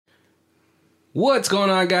What's going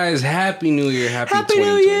on, guys? Happy New Year. Happy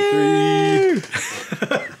New Year!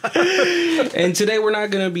 And today we're not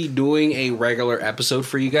going to be doing a regular episode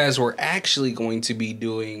for you guys. We're actually going to be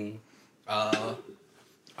doing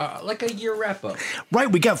like a year wrap-up. Right,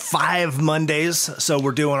 we got 5 Mondays, so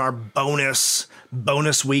we're doing our bonus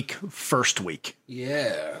week, first week.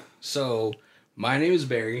 Yeah. So, my name is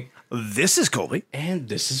Barry. This is Colby. And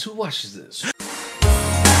this is Who Watches This.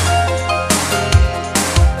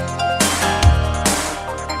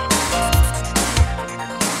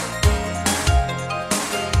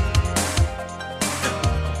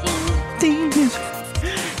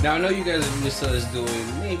 Now, I know you guys are used to us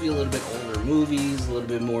doing maybe a little bit older movies, a little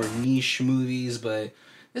bit more niche movies, but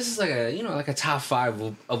this is like a top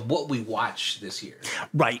 5 of what we watched this year.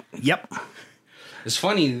 Right, yep. It's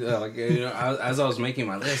funny, as I was making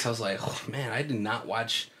my list, I was like, oh man, I did not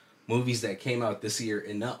watch movies that came out this year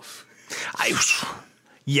enough.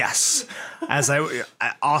 Yes. As I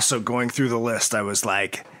also going through the list, I was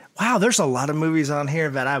like, wow, there's a lot of movies on here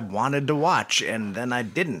that I wanted to watch, and then I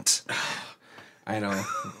didn't. I know.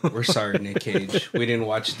 We're sorry, Nick Cage. We didn't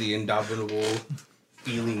watch the indomitable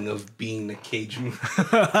feeling of being Nick Cage.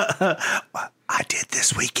 I did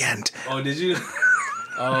this weekend. Oh, did you?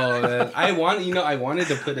 Oh, man. I wanted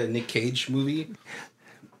to put a Nick Cage movie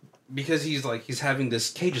because he's having this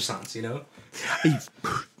Cage-a-sance,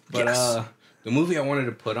 But yes. The movie I wanted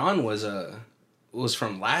to put on was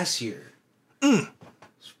from last year.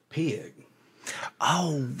 Pig.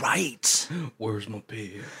 Oh, right. Where's my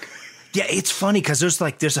pig? Yeah, it's funny because there's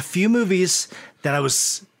a few movies that I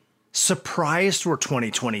was surprised were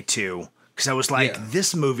 2022 because I was like,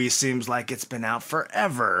 This movie seems like it's been out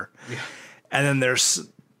forever. Yeah. And then there's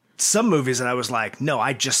some movies that I was like, no,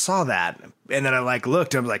 I just saw that. And then I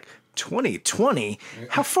looked and I was like, 2020?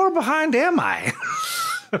 How far behind am I?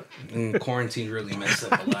 And quarantine really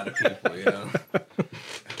messed up a lot of people,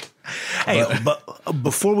 Hey, but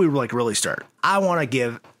before we really start, I want to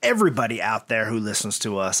give everybody out there who listens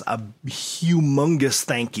to us a humongous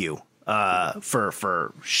thank you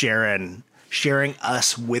for sharing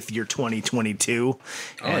us with your 2022.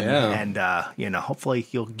 And hopefully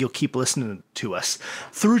you'll keep listening to us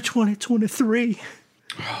through 2023.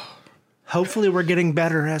 Hopefully we're getting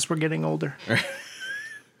better as we're getting older.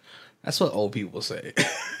 That's what old people say.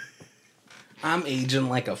 I'm aging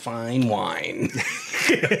like a fine wine.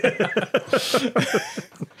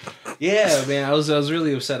 Yeah, man, I was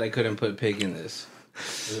really upset I couldn't put pig in this.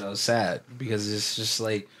 I was sad because it's just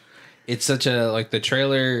it's such a the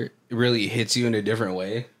trailer really hits you in a different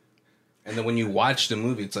way, and then when you watch the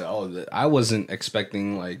movie, it's I wasn't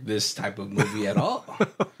expecting this type of movie at all.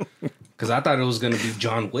 Because I thought it was gonna be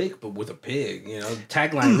John Wick, but with a pig. The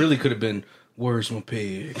tagline really could have been "Where's my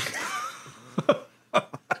pig."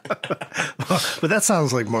 But that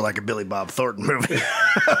sounds more like a Billy Bob Thornton movie.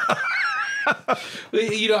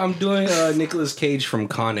 I'm doing Nicolas Cage from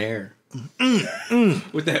Con Air.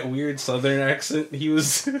 With that weird southern accent he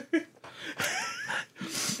was.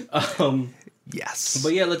 Yes.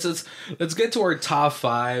 But yeah, let's get to our top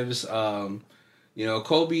 5s.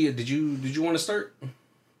 Colby, did you want to start?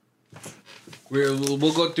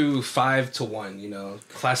 We'll go through 5 to 1.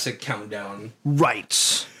 Classic countdown. Right.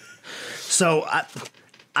 So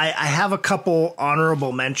I have a couple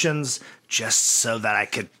honorable mentions just so that I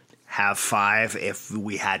could have 5 if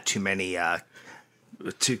we had too many of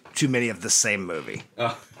the same movie.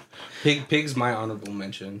 Pig's my honorable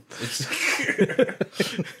mention. It's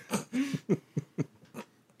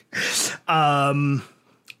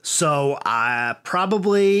So I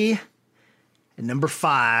probably number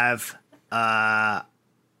 5.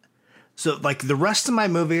 So the rest of my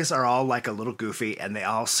movies are all a little goofy, and they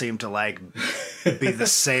all seem to be the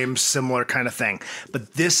same similar kind of thing.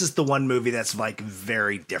 But this is the one movie that's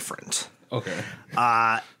very different. Okay.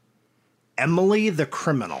 Emily the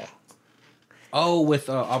Criminal. Oh, with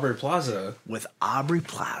Aubrey Plaza. With Aubrey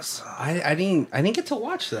Plaza. I didn't get to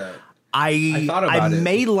watch that. I thought about it. I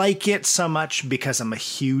may like it so much because I'm a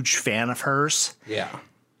huge fan of hers. Yeah.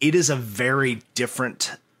 It is a very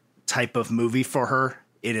different type of movie for her.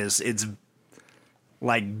 It's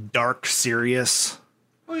dark, serious.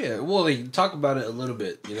 Oh yeah. Well, talk about it a little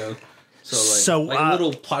bit, So a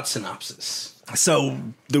little plot synopsis. So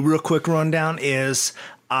the real quick rundown is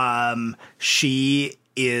she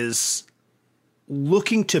is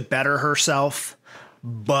looking to better herself,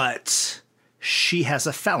 but she has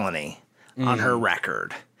a felony on her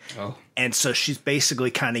record. Oh. And so she's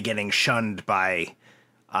basically kind of getting shunned by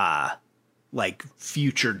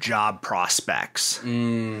future job prospects.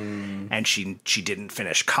 And she didn't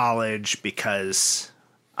finish college because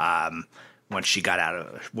when she got out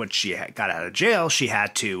of jail, she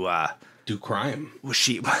had to do crime.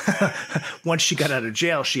 She once she got out of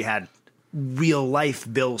jail, she had real life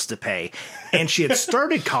bills to pay, and she had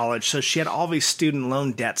started college, so she had all these student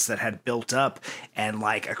loan debts that had built up and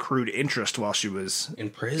like accrued interest while she was In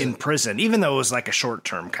prison. even though it was like a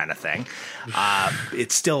short-term kind of thing.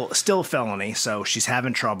 It's still a felony, so she's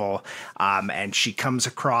having trouble, and she comes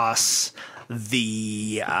across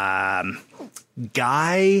the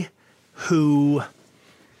guy who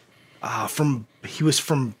he was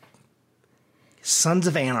from Sons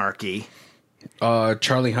of Anarchy.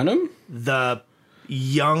 Charlie Hunnam? The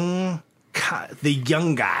young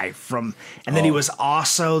guy from, and then he was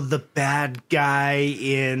also the bad guy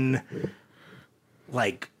in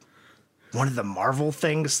like one of the Marvel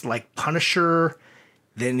things, like Punisher.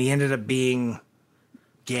 Then he ended up being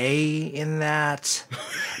gay in that.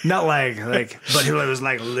 Not like, but he was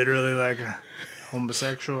like literally like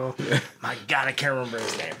homosexual. My God, I can't remember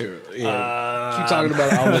his name. Yeah. Keep talking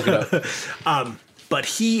about it. I'll look it up. But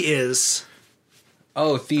he is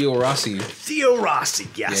Theo Rossi. Theo Rossi,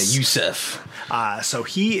 yes. Yeah, Yusef. So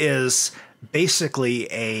he is basically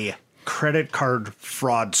a credit card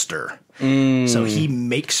fraudster. So he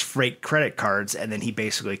makes fake credit cards, and then he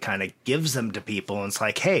basically kind of gives them to people, and it's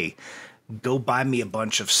like, hey, go buy me a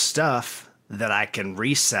bunch of stuff that I can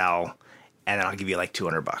resell, and then I'll give you like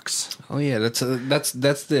 $200. Oh yeah, that's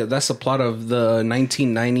the plot of the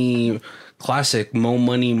 1990 classic "Mo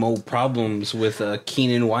Money, Mo Problems" with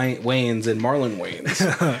Keenan Wayans and Marlon Wayans.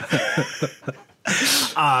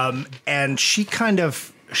 And she kind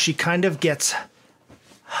of gets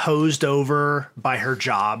hosed over by her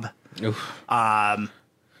job.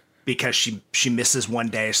 Because she misses one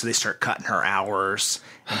day, so they start cutting her hours,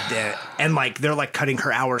 and like they're like cutting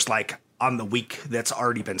her hours like on the week that's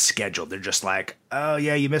already been scheduled. They're just like, oh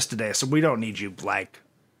yeah, you missed a day, so we don't need you like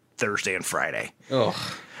Thursday and Friday. Oh.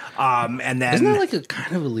 And then isn't that like a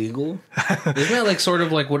kind of illegal? Isn't that like sort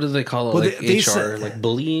of like, what do they call it? Well, like they HR, said, like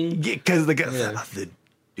bullying? Because the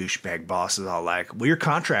douchebag boss is all like, we're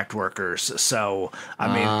contract workers, so I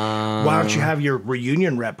mean, why don't you have your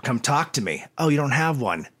reunion rep come talk to me? Oh, you don't have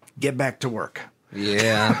one. Get back to work.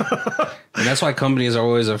 Yeah. And that's why companies are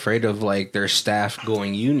always afraid of like their staff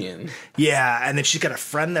going union. Yeah, and then she's got a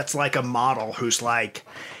friend that's like a model who's like,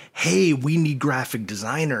 hey, we need graphic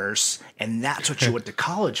designers, and that's what you went to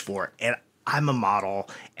college for. And I'm a model,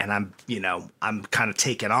 and I'm kind of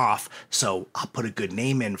taken off, so I'll put a good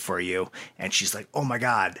name in for you. And she's like, oh my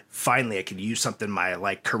God, finally I could use something in my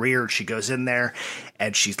like career. She goes in there,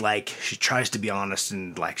 and she's like, she tries to be honest,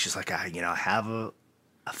 and like, she's like, I have a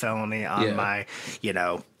felony on my,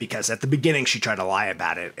 because at the beginning she tried to lie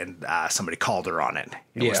about it, and somebody called her on it.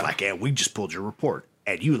 It was like, yeah, we just pulled your report.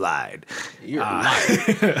 And you lied. You're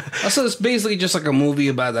lying. So it's basically just like a movie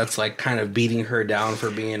about that's like kind of beating her down for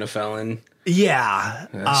being a felon. Yeah.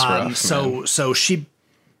 That's rough, so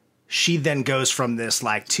she then goes from this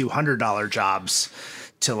like $200 jobs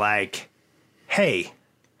to like, hey,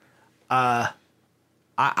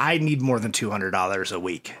 I need more than $200 a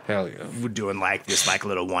week. Hell yeah. We're doing like this like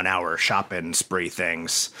little 1 hour shopping spree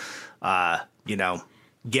things.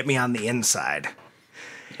 Get me on the inside.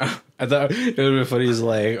 I thought it would be funny. He's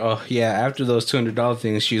like, oh yeah, after those $200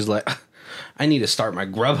 things, she's like, I need to start my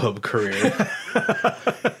Grubhub career.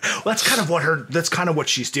 Well, that's kind of what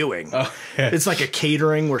she's doing. Oh, yeah. It's like a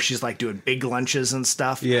catering where she's like doing big lunches and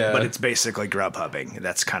stuff. Yeah. But it's basically Grubhubbing.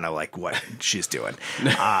 That's kind of like what she's doing.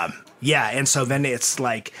 Yeah. And so then it's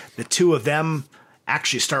like the two of them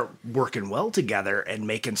actually start working well together and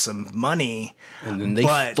making some money. And then they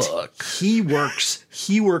fuck. He works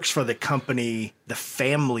for the company, the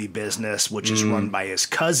family business, which is run by his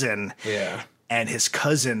cousin. Yeah. And his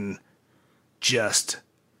cousin just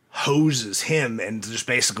hoses him and just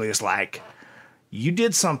basically is like, you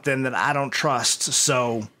did something that I don't trust,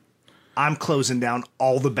 so I'm closing down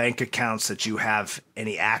all the bank accounts that you have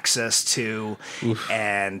any access to. Oof.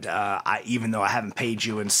 And even though I haven't paid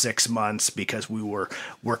you in 6 months because we were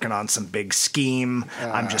working on some big scheme,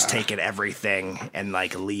 I'm just taking everything and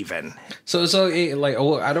like leaving. So like,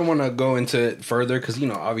 I don't want to go into it further because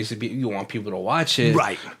obviously you want people to watch it,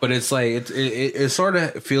 right? But it's like it sort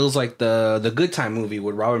of feels like the Good Time movie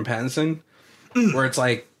with Robin Pattinson, where it's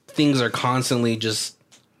like things are constantly just,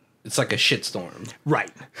 it's like a shitstorm,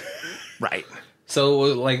 right? Right. So,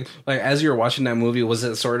 like as you were watching that movie, was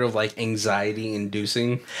it sort of like anxiety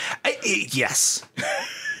inducing? Yes.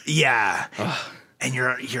 Yeah. And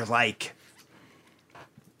you're like,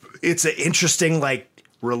 it's an interesting like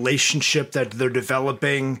relationship that they're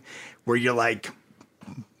developing, where you're like,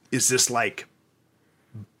 is this like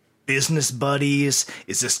business buddies?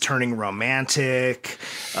 Is this turning romantic?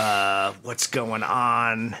 What's going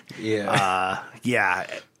on? Yeah. Yeah.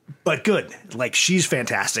 but good. Like, she's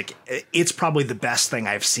fantastic. It's probably the best thing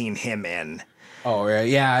I've seen him in. Oh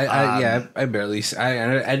yeah, I barely.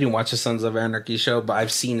 I didn't watch the Sons of Anarchy show, but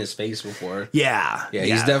I've seen his face before. Yeah,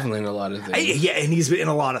 He's definitely in a lot of things. Yeah, and he's been in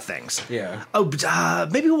a lot of things. Yeah. Oh,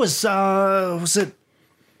 maybe it was it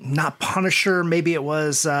not Punisher? Maybe it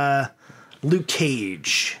was Luke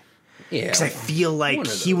Cage. Yeah, because I feel like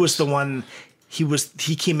he was the one.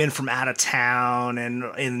 He came in from out of town and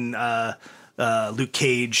in Luke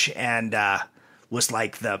Cage and was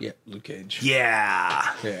like the Luke Cage.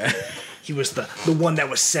 Yeah. He was the one that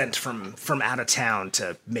was sent from out of town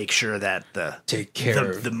to make sure that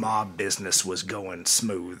the mob business was going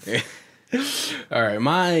smooth. All right,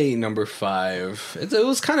 my number 5. It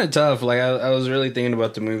was kind of tough. Like I was really thinking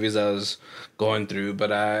about the movies I was going through,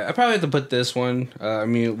 but I probably have to put this one. I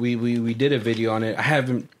mean, we did a video on it. I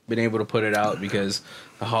haven't been able to put it out because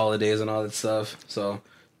the holidays and all that stuff. So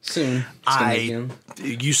soon.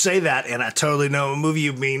 You say that, and I totally know what movie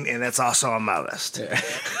you mean, and that's also on my list. Yeah.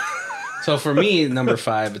 So for me, number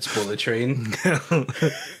 5, it's Bullet Train.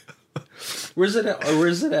 Where's it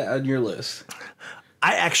at on your list?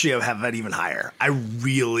 I actually have that even higher. I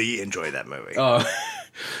really enjoy that movie. Oh,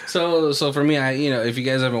 so for me, if you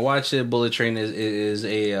guys haven't watched it, Bullet Train is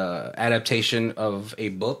a adaptation of a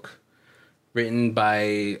book written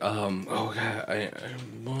by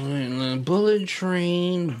Bullet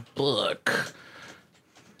Train book.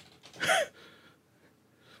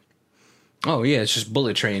 Oh yeah, it's just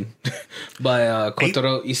Bullet Train by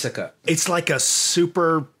Kotaro Isaka. It's like a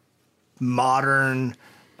super modern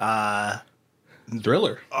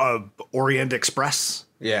thriller. Orient Express.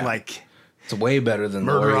 Yeah, like it's way better than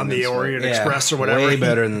Murder on the Orient Express or whatever. Way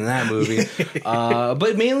better than that movie.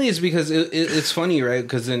 But mainly it's because it's funny, right?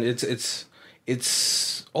 Because then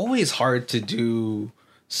it's always hard to do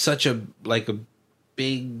such a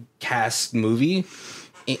big cast movie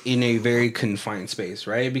in a very confined space,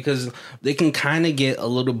 right? Because they can kind of get a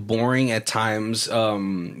little boring at times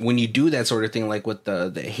when you do that sort of thing, like with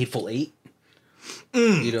the Hateful Eight.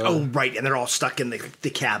 Oh, right, and they're all stuck in the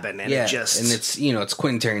cabin, and it's it's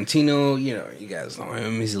Quentin Tarantino. You guys know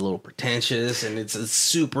him; he's a little pretentious, and it's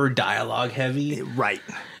super dialogue heavy, right?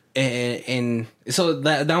 And so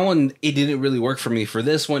that one, it didn't really work for me. For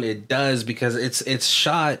this one, it does because it's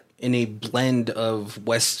shot in a blend of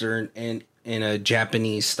Western and in a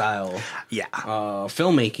Japanese style,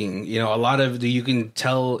 filmmaking. A lot of you can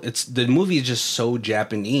tell the movie is just so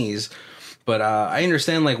Japanese. But I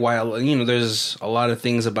understand why there's a lot of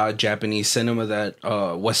things about Japanese cinema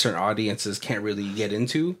that Western audiences can't really get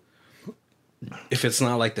into. If it's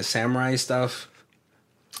not like the samurai stuff,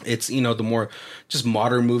 it's the more just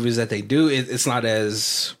modern movies that they do. It's not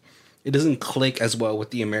as it doesn't click as well with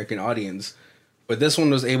the American audience. But this one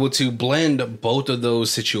was able to blend both of those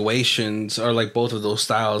situations or both of those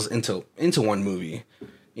styles into one movie.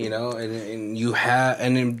 And you have,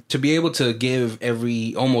 and then to be able to give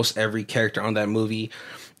almost every character on that movie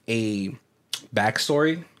a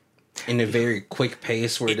backstory in a very quick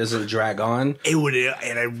pace where it doesn't drag on. It would,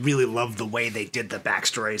 and I really love the way they did the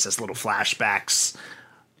backstories as little flashbacks.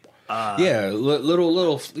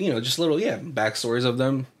 Little, just little, backstories of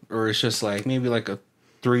them, or it's just maybe a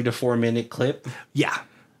 3 to 4 minute clip. Yeah.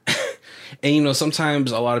 And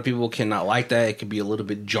sometimes a lot of people cannot like that. It could be a little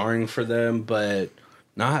bit jarring for them, but.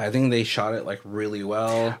 Nah, I think they shot it really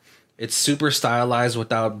well. It's super stylized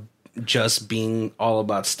without just being all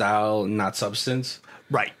about style and not substance.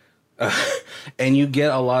 Right. And you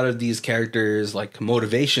get a lot of these characters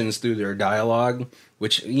motivations through their dialogue,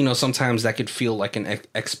 which sometimes that could feel like an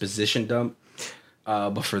exposition dump.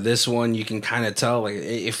 But for this one, you can kind of tell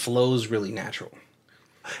it flows really natural.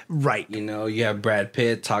 Right. You have Brad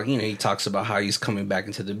Pitt he talks about how he's coming back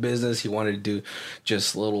into the business. He wanted to do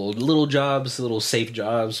just little jobs, little safe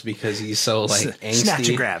jobs because he's so angsty. Snatch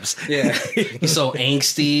and grabs. Yeah. He's so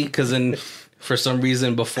angsty because then for some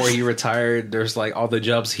reason before he retired, there's all the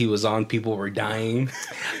jobs he was on, people were dying.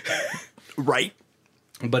 Right.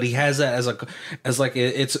 But he has that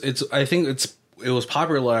I think it was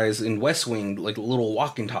popularized in West Wing, little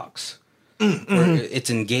walk and talks. It's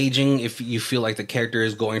engaging if you feel like the character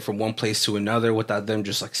is going from one place to another without them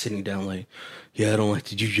just sitting down I don't like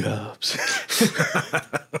to do jobs.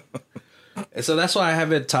 And so that's why I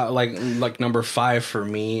have it top number 5 for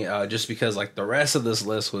me, just because the rest of this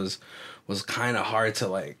list was kind of hard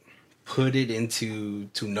to put it into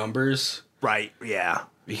numbers. Right. Yeah.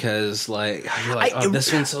 Because you're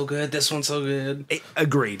this one's so good, this one's so good.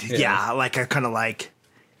 Agreed. Yeah. I kind of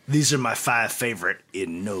these are my 5 favorite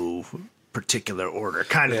in no particular order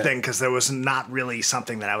kind of thing, because there was not really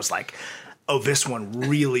something that I was this one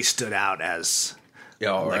really stood out as Yeah,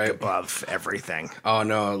 all like right. above everything. Oh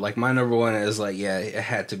no, like my number one is like, yeah, it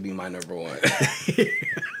had to be my number one.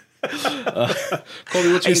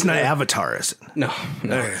 Colby, what's your It's not Avatar, is it? No,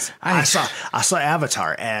 no. I saw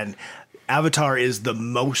Avatar, and Avatar is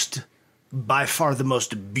by far the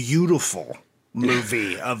most beautiful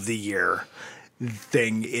movie of the year.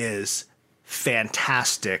 Thing is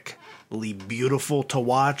fantastically beautiful to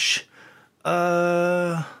watch.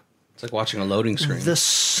 It's like watching a loading screen. The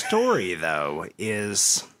story, though,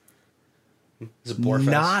 is It's a bore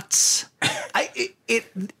fest.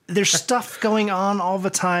 there's stuff going on all the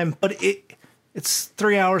time, but it's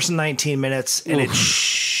 3 hours and 19 minutes, and it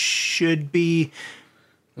should be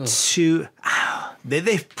two.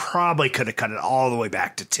 They probably could have cut it all the way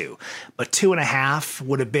back to 2, but 2.5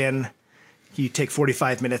 would have been. You take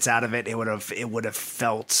 45 minutes out of it, it would have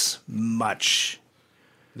felt much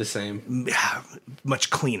The same. much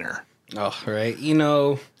cleaner. Oh, right. You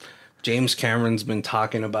know, James Cameron's been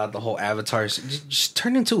talking about the whole Avatar. Just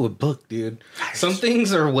turn into a book, dude. Some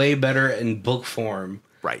things are way better in book form.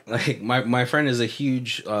 Right. Like, my friend is a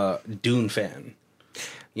huge Dune fan.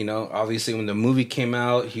 You know, obviously when the movie came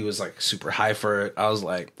out, he was like super high for it. I was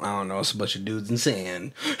like, I don't know, it's a bunch of dudes in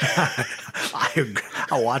sand. I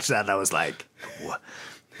watched that and I was like,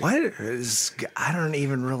 what is, I don't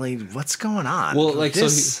even really, what's going on? Well, like,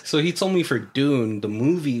 so he told me for Dune, the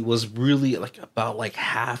movie was really like about like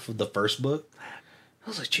half of the first book. I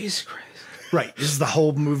was like, Jesus Christ. Right. This is the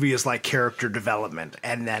whole movie is like character development.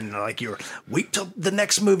 And then like wait till the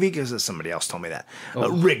next movie, because somebody else told me that.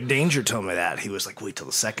 Rick Danger told me that. He was like, wait till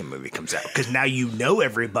the second movie comes out. Because now you know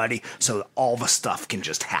everybody, so all the stuff can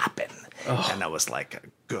just happen. And I was like,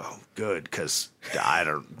 good, because I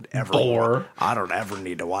don't ever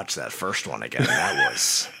need to watch that first one again. That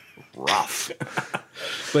was rough.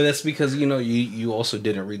 But that's because, you know, you also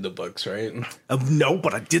didn't read the books, right? No,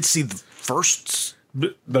 but I did see the first...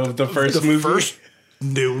 The first movie? First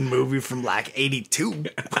Dune movie from like 82.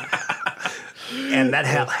 And that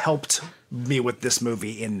helped me with this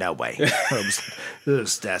movie in no way.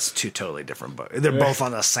 That's two totally different books. They're both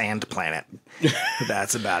on a sand planet.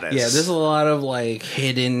 That's about it. Yeah, there's a lot of like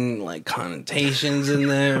hidden like connotations in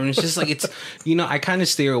there. And it's just like, it's, you know, I kind of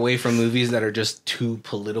steer away from movies that are just too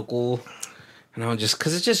political. You know, just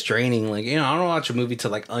because it's just draining. Like, you know, I don't watch a movie to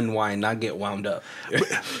like unwind, not get wound up.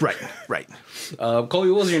 Right. Colby,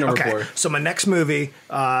 what was your number 4? So my next movie,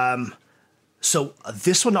 so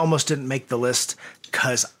this one almost didn't make the list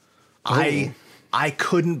because I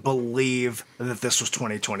couldn't believe that this was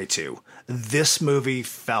 2022. This movie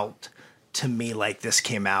felt to me like this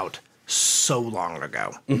came out so long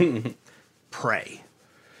ago. Prey.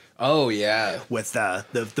 Oh, yeah. With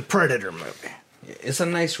the Predator movie. It's a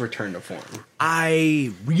nice return to form.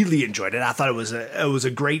 I really enjoyed it. I thought it was a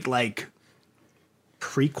great like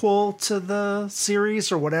prequel to the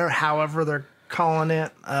series or whatever, however they're calling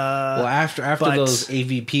it. Well, after those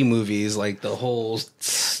AVP movies, like the whole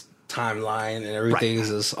timeline and everything is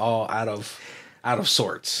just all out of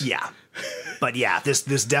sorts. Yeah. But yeah,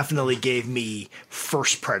 this definitely gave me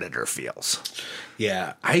first Predator feels.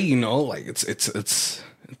 Yeah, like it's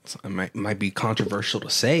might be controversial to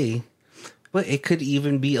say, but it could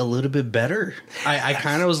even be a little bit better. I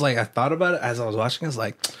kind of was like, I thought about it as I was watching. I was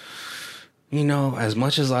like, you know, as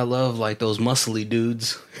much as I love like those muscly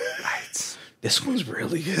dudes, this one's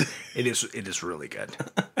really good. It is really good.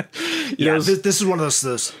 Yeah, this is one of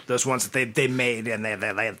those ones that they made and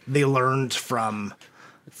they learned from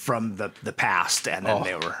the past, and then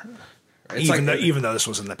they were. Even though this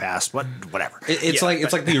was in the past, whatever. It's like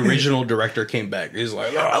the original director came back. He's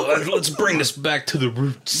like, let's bring this back to the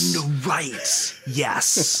roots. Right.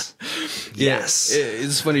 Yes. Yes.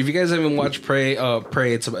 It's funny if you guys haven't watched Prey.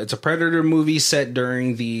 It's a Predator movie set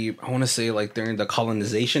during during the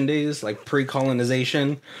colonization days, like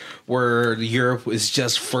pre-colonization, where Europe was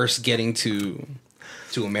just first getting to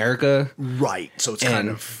America. Right. So it's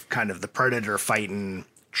kind of the Predator fighting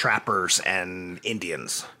trappers and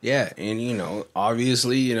Indians. Yeah, and you know,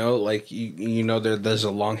 obviously, you know, like you know, there's a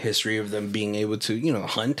long history of them being able to, you know,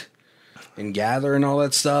 hunt and gather and all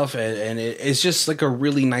that stuff, and it's just like a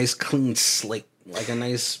really nice clean slate, like a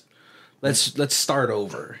nice let's start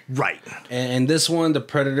over. Right. And this one, the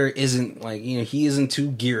Predator isn't like, you know, he isn't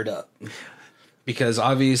too geared up. Because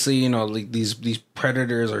obviously, you know, like these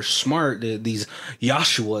predators are smart. These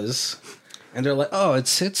Yoshuas, And they're like, oh,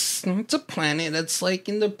 it's a planet that's like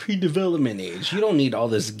in the pre-development age. You don't need all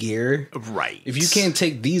this gear. Right. If you can't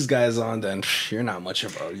take these guys on, then you're not much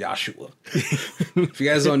of a Yahshua. If you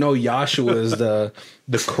guys don't know, Yahshua is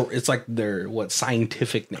it's like their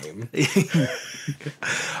scientific name.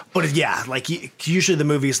 But yeah, like usually the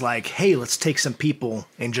movie's like, hey, let's take some people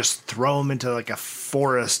and just throw them into like a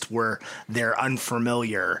forest where they're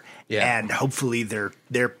unfamiliar, and hopefully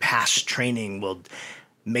their past training will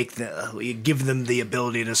give them the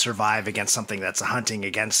ability to survive against something that's hunting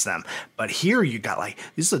against them. But here you got like,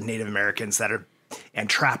 these are Native Americans and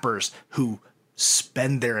trappers who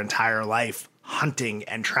spend their entire life hunting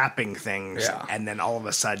and trapping things. Yeah. And then all of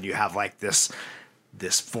a sudden you have like this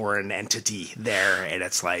foreign entity there. And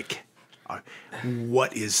it's like,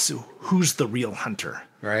 who's the real hunter?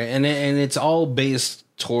 Right. And it's all based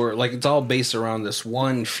it's all based around this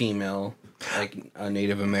one female, like a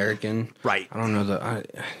Native American. Right. I don't know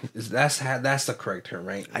that's the correct term,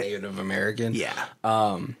 right? Native American. Yeah.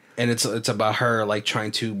 And it's about her like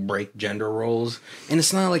trying to break gender roles, and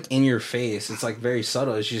it's not like in your face. It's like very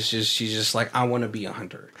subtle. She's just like, I want to be a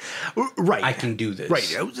hunter. Right. I can do this. Right.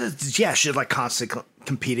 Yeah. She's like constantly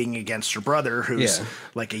competing against her brother, who's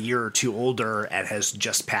like a year or two older and has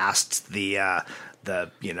just passed the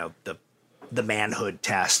manhood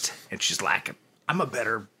test, and she's like, I'm a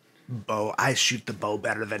better bow. I shoot the bow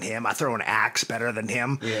better than him. I throw an axe better than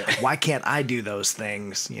him. Yeah. Why can't I do those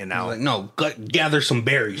things? You know? Like, no, gather some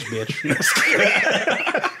berries, bitch.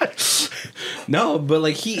 No, but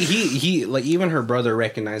like he like, even her brother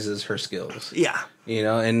recognizes her skills. Yeah. You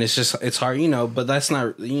know, and it's hard, but that's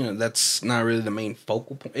not really the main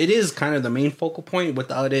focal point. It is kind of the main focal point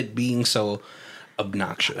without it being so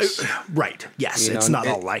obnoxious. Right. Yes. It's not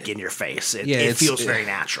all like in your face. It feels very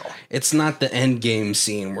natural. It's not the end game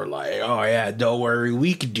scene where like, oh yeah, don't worry,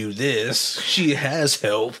 we could do this. She has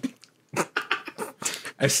help.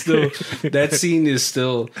 That scene is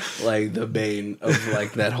still like the bane of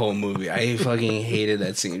like that whole movie. I fucking hated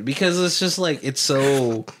that scene because it's just like, it's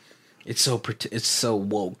so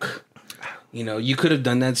woke. You could have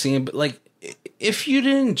done that scene, but like, if you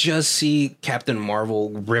didn't just see Captain Marvel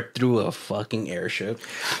rip through a fucking airship,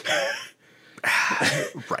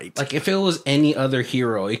 right? Like if it was any other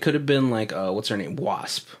hero, it could have been like, what's her name,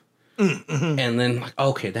 Wasp, and then like,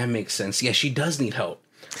 okay, that makes sense. Yeah, she does need help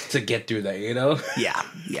to get through that,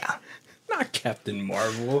 Yeah. Not Captain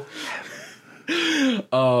Marvel.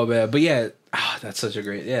 Oh man, but yeah, that's such a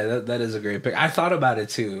great. Yeah, that is a great pick. I thought about it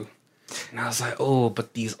too, and I was like, oh,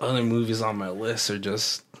 but these other movies on my list are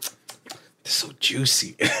just. They're so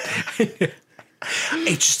juicy.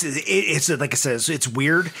 It's like I said, it's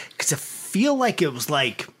weird because I feel like it was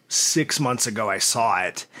like 6 months ago I saw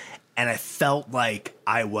it, and I felt like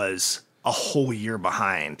I was a whole year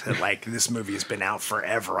behind. That like this movie has been out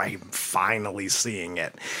forever. I'm finally seeing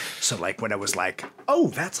it. So like when I was like, oh,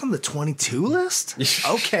 that's on the 22 list.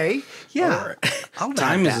 Okay, yeah.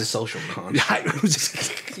 Time is a social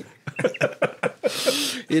construct.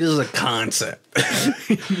 It is a concept.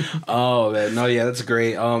 Oh man, no, yeah, that's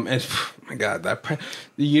great. And my God,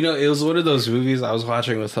 it was one of those movies I was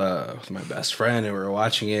watching with my best friend, and we were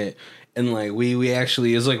watching it, and like we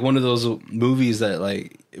actually, it's like one of those movies that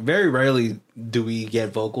like very rarely do we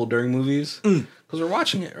get vocal during movies because we're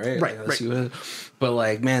watching it, right? Right. But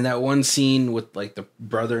like, man, that one scene with like the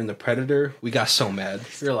brother and the predator, we got so mad.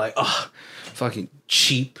 We were like, oh, fucking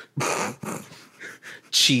cheap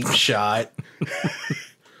shot.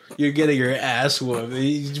 You're getting your ass whooped.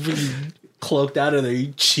 He's cloaked out of there,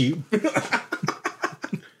 you cheap.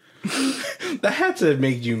 That had to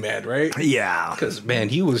make you mad, right? Yeah. Because man,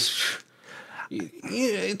 he was. Yeah,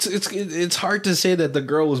 it's hard to say that the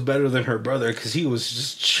girl was better than her brother because he was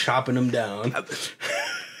just chopping him down.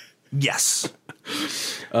 Yes.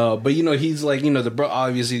 But he's like, the bro.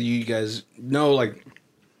 Obviously, you guys know, like,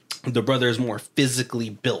 the brother is more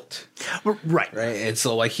physically built, right? And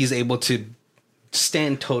so like he's able to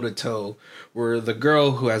stand toe to toe, where the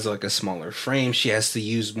girl who has like a smaller frame, she has to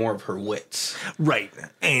use more of her wits, right?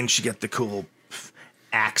 And she got the cool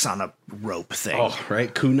axe on a rope thing. Oh,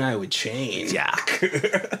 right, kunai with chain. Yeah,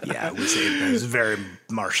 yeah. It was a very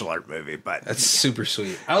martial art movie, but that's super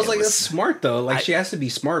sweet. I was like, that's smart though. Like she has to be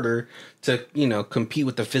smarter to compete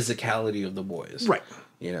with the physicality of the boys, right?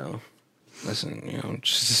 Listen, it's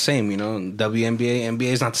just the same. WNBA, NBA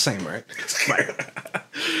is not the same, right? Right.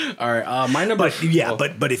 All right, my number.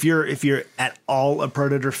 But if you're at all a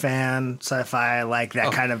Predator fan, sci-fi, like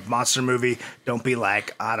that kind of monster movie, don't be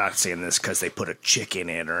like, I'm not seeing this because they put a chick in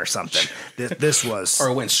it or something. This was, or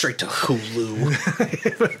it went straight to Hulu.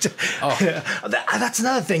 That's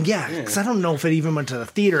another thing, because I don't know if it even went to the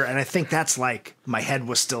theater, and I think that's like my head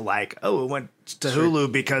was still like, oh, it went to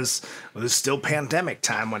Hulu because it was still pandemic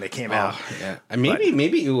time when it came out. Yeah, and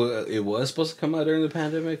maybe it was supposed to come out during the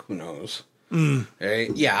pandemic. Who knows? Right?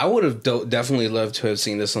 Yeah, I would have definitely loved to have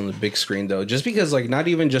seen this on the big screen though, just because like not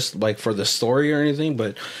even just like for the story or anything,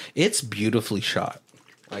 but it's beautifully shot.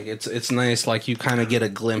 Like it's nice. Like you kind of get a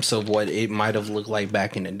glimpse of what it might have looked like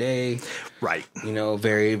back in the day. Right. You know,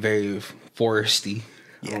 very very foresty.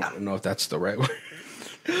 Yeah. I don't know if that's the right word.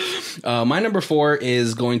 My number 4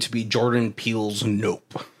 is going to be Jordan Peele's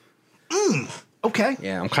Nope. Okay.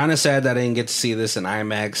 Yeah, I'm kind of sad that I didn't get to see this in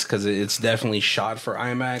IMAX because it's definitely shot for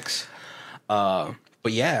IMAX.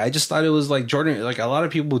 But yeah, I just thought it was like Jordan, like a lot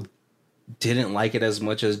of people didn't like it as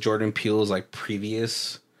much as Jordan Peele's like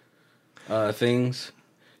previous things,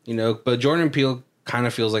 you know, but Jordan Peele kind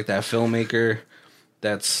of feels like that filmmaker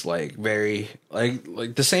that's like very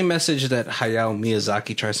like the same message that Hayao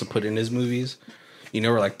Miyazaki tries to put in his movies, you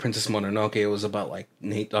know, where like Princess Mononoke, it was about like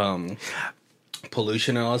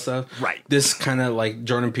pollution and all that stuff. Right. This kind of like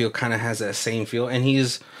Jordan Peele kind of has that same feel, and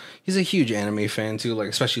he's a huge anime fan too, like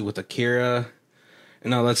especially with Akira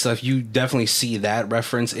and all that stuff. You definitely see that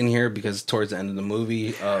reference in here because towards the end of the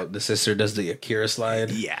movie, the sister does the Akira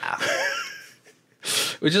slide. Yeah.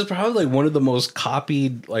 Which is probably like one of the most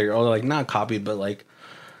copied, like, or like not copied, but like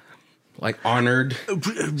honored.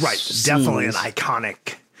 Right. Scenes. Definitely an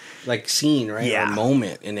iconic Like scene, right? Yeah. Or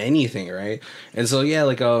moment in anything, right? And so yeah,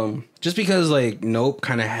 like just because like Nope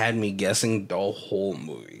kind of had me guessing the whole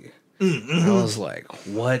movie. Mm-hmm. I was like,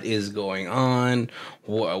 what is going on?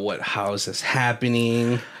 How is this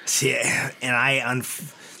happening? See, and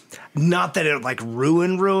not that it like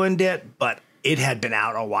ruined it, but it had been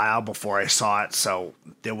out a while before I saw it, so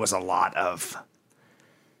there was a lot of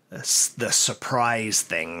the surprise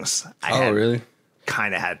things Really?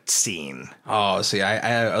 Kind of had seen. Oh, see,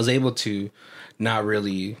 I was able to not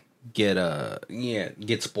really get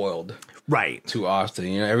spoiled Right. too often.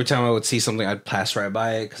 You know, every time I would see something, I'd pass right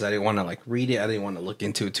by it because I didn't want to like read it. I didn't want to look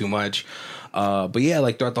into it too much. But yeah,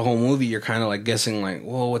 like throughout the whole movie, you're kind of like guessing like,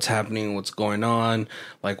 whoa, what's happening? What's going on?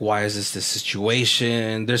 Like, why is this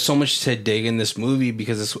situation? There's so much to dig in this movie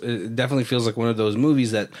because it definitely feels like one of those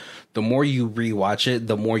movies that the more you rewatch it,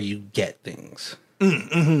 the more you get things.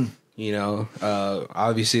 Mm-hmm. You know,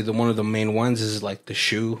 obviously one of the main ones is like the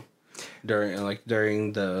shoe during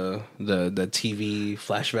the TV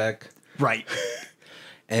flashback. Right.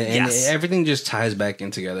 And everything just ties back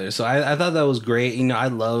in together. So I thought that was great. You know, I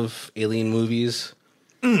love alien movies.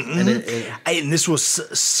 Mm-hmm. And this was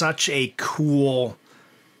such a cool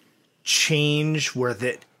change where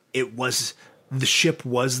the ship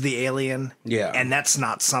was the alien. Yeah. And that's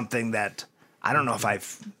not something that I don't know if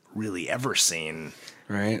I've really ever seen.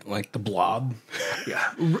 Right? Like the Blob.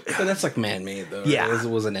 Yeah. But that's like man-made though. Yeah. Right?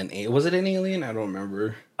 Was it an alien? I don't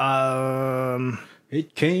remember.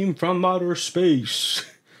 It came from outer space.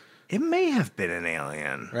 It may have been an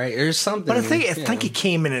alien. Right? There's something. But I think it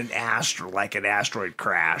came in an asteroid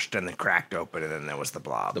crashed and then cracked open and then there was the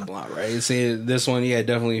Blob. The Blob, right? See, this one, yeah, it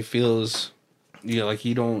definitely feels like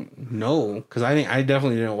you don't know. Because I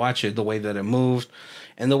definitely didn't watch it the way that it moved.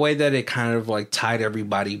 And the way that it kind of like tied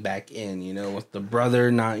everybody back in, you know, with the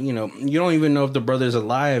brother not, you know, you don't even know if the brother's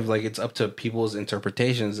alive. Like it's up to people's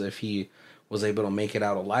interpretations if he was able to make it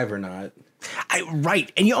out alive or not.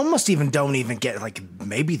 Right. And you almost don't even get like,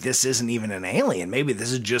 maybe this isn't even an alien. Maybe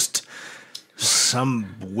this is just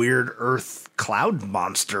some weird Earth cloud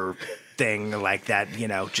monster thing like that, you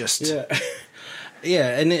know, just. Yeah.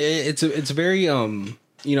 Yeah. And it's very,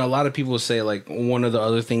 you know, a lot of people say like one of the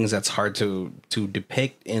other things that's hard to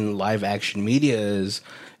depict in live action media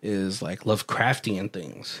is like Lovecraftian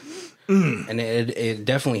things. And it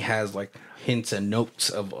definitely has like hints and notes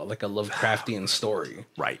of like a Lovecraftian story.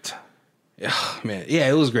 Right. Yeah, man. Yeah,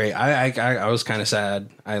 it was great. I was kind of sad.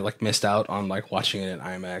 I like missed out on like watching it in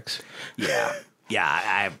IMAX. Yeah.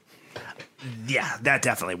 Yeah. That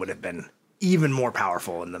definitely would have been even more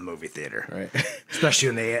powerful in the movie theater. Right.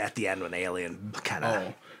 Especially at the end when the alien kind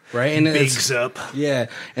of right, and bigs up. Yeah,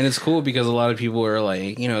 and it's cool because a lot of people are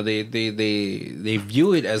like, you know, they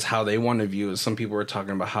view it as how they want to view it. Some people are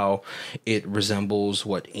talking about how it resembles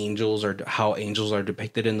how angels are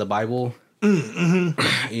depicted in the Bible.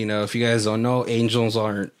 Mm-hmm. You know, if you guys don't know, angels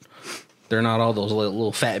they're not all those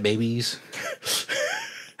little fat babies.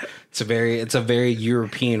 It's it's a very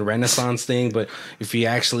European Renaissance thing. But if you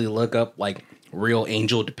actually look up like real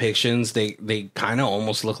angel depictions, they kind of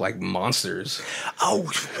almost look like monsters.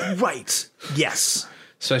 Oh, right. Yes.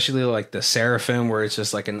 Especially like the seraphim, where it's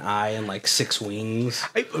just like an eye and like 6 wings.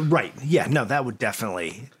 Right. Yeah. No, that would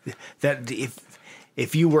definitely that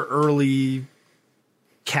if you were early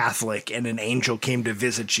Catholic and an angel came to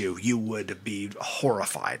visit you, you would be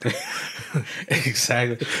horrified.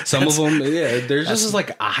 Exactly. Some of them, yeah, they're just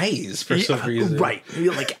like eyes for some reason. Right.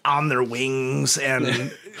 Like on their wings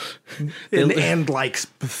and like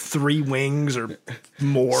 3 wings or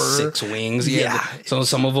more. 6 wings. Yeah. Yeah. So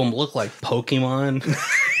some of them look like Pokemon.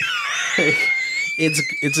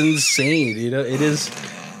 It's insane. You know, it is.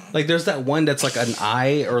 Like there's that one that's like an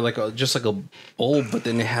eye or like just like a bulb, but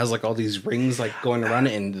then it has like all these rings like going around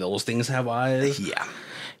it, and those things have eyes. Yeah,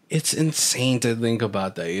 it's insane to think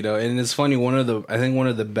about that, you know. And it's funny. I think one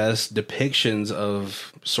of the best depictions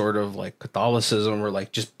of sort of like Catholicism or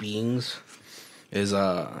like just beings is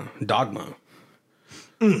Dogma.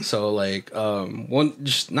 So like one,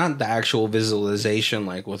 just not the actual visualization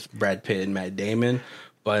like with Brad Pitt and Matt Damon,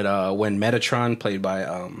 but when Metatron, played by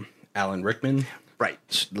Alan Rickman.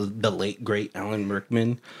 Right. The late, great Alan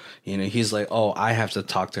Rickman, you know, he's like, oh, I have to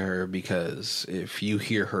talk to her because if you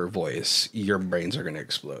hear her voice, your brains are going to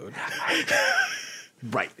explode.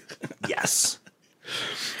 Right. Yes.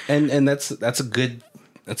 And that's a good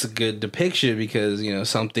depiction because, you know,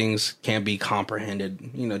 some things can't be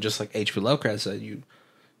comprehended, you know, just like H.P. Lovecraft said,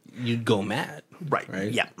 you'd go mad.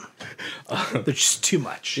 Right. Yeah. There's just too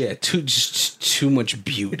much. Yeah. Just too much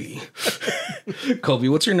beauty. Kobe,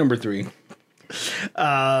 what's your number 3?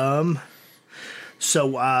 Like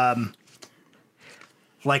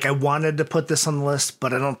I wanted to put this on the list,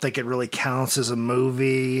 but I don't think it really counts as a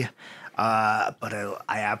movie. But I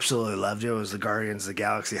absolutely loved it. It was the Guardians of the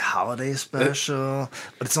Galaxy holiday special,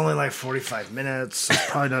 but it's only like 45 minutes. It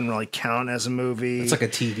probably doesn't really count as a movie. It's like a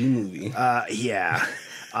TV movie. Yeah.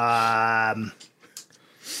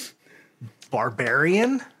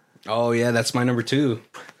 Barbarian. Oh yeah, that's my number 2.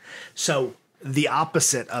 So the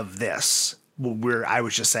opposite of this, where I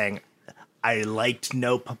was just saying I liked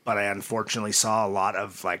Nope, but I unfortunately saw a lot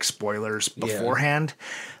of like spoilers beforehand. Yeah.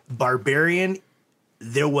 Barbarian,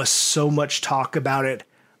 there was so much talk about it,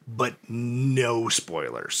 but no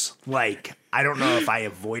spoilers. Like, I don't know if I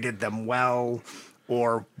avoided them well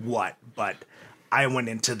or what, but I went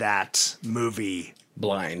into that movie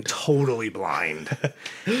blind, totally blind,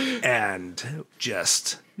 and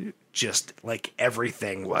just like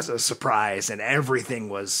everything was a surprise, and everything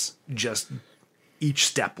was just, each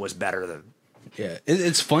step was better than. Yeah,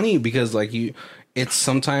 it's funny because like it's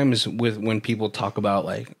sometimes when people talk about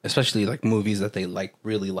like, especially like movies that they like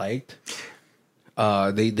really liked,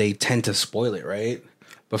 they tend to spoil it, right?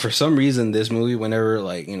 But for some reason, this movie, whenever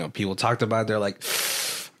like, you know, people talked about it, they're like,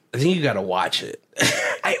 I think you got to watch it.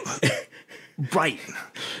 Right.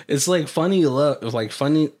 It's like funnily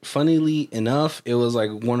enough, it was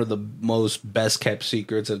like one of the most best kept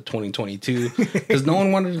secrets of 2022 because no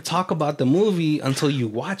one wanted to talk about the movie until you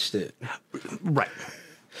watched it. Right.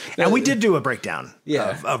 And we did do a breakdown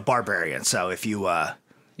of Barbarian. So if you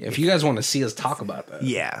if you guys want to see us talk about that.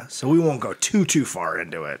 Yeah. So we won't go too far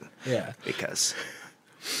into it. Yeah. Because.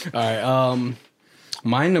 All right.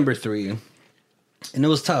 My number 3. And it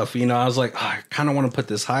was tough, you know. I was like, I kind of want to put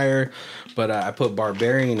this higher, but I put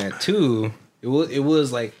Barbarian at 2. It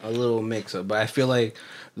was like a little mix up, but I feel like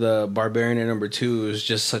the Barbarian at number 2 is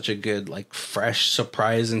just such a good, like, fresh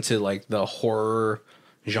surprise into like the horror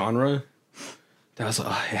genre. That was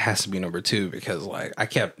like, it has to be number 2 because like I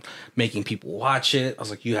kept making people watch it. I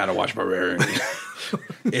was like, you had to watch Barbarian.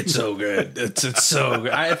 It's so good. It's so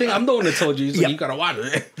good. I think I'm the one that told you. Like, you gotta watch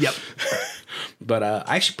it. Yep. But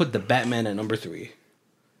I actually put the Batman at number 3.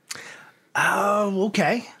 Oh,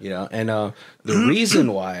 okay. You know, and the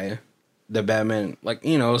reason why the Batman, like,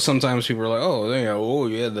 you know, sometimes people are like, oh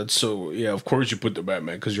yeah, that's so, yeah, of course you put the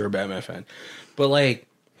Batman because you're a Batman fan. But like,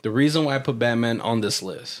 the reason why I put Batman on this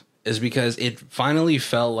list is because it finally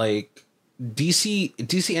felt like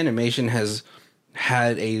DC animation has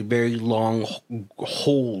had a very long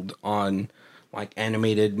hold on like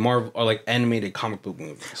animated Marvel or like animated comic book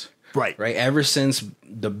movies. Right. Ever since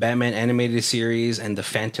the Batman animated series and the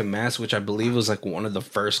Phantom Mask, which I believe was like one of the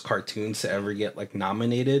first cartoons to ever get like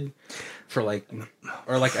nominated for like,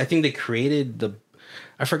 or like I think they created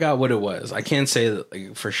I forgot what it was. I can't say that,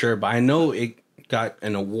 like, for sure, but I know it got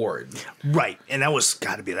an award. Right. And that was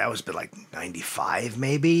been like 95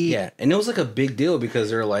 maybe. Yeah. And it was like a big deal because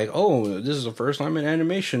they're like, oh, this is the first time an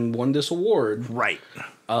animation won this award. Right.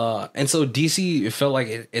 And so DC, it felt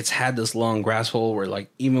like it's had this long grass hole where, like,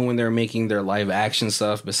 even when they're making their live action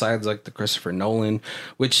stuff, besides like the Christopher Nolan,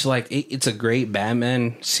 which like it's a great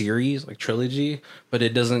Batman series, like trilogy, but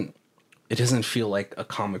it doesn't feel like a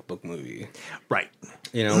comic book movie, Right.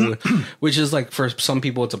 you know, which is like for some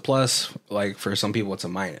people it's a plus, like for some people it's a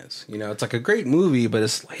minus. You know, it's like a great movie, but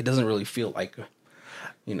it doesn't really feel like,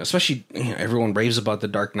 you know, especially, you know, everyone raves about The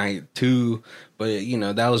Dark Knight too, but you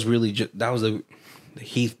know that was really that was the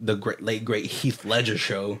late great Heath Ledger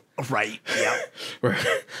show, Right. Yeah. where,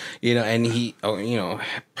 you know, and he, you know,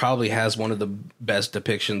 probably has one of the best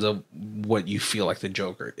depictions of what you feel like the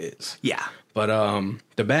Joker is. Yeah. But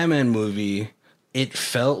the Batman movie, it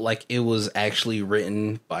felt like it was actually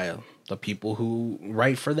written by the people who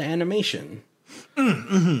write for the animation.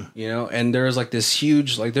 Mm-hmm. You know, and there's like this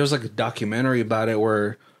huge, like there's like a documentary about it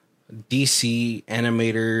where DC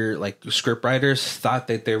animator, like script writers, thought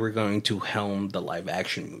that they were going to helm the live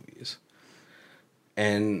action movies.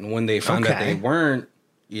 And when they found out they weren't,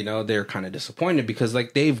 you know, they're kind of disappointed because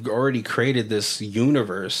like they've already created this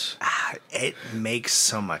universe. It makes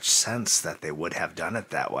so much sense that they would have done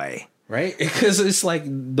it that way. Right? Because it's like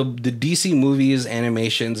the DC movies,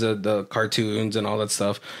 animations, the cartoons and all that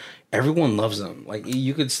stuff, everyone loves them. Like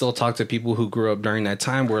you could still talk to people who grew up during that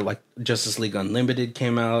time where like Justice League Unlimited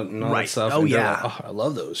came out and all that stuff. Oh, and yeah. like, oh, I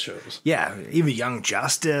love those shows. Yeah. Even Young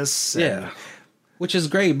Justice. Yeah. Which is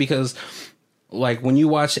great because like when you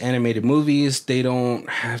watch animated movies, they don't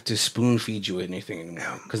have to spoon feed you anything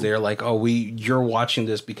anymore because they're like, oh, you're watching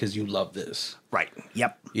this because you love this. Right.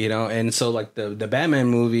 Yep. You know, and so like the Batman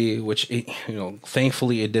movie, which, you know,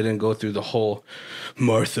 thankfully it didn't go through the whole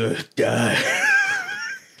Martha died.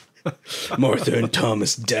 Martha and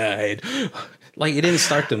Thomas died. Like it didn't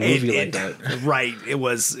start the movie like that. Right. It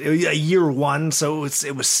was a year one, so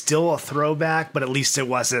it was still a throwback, but at least it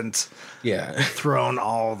wasn't thrown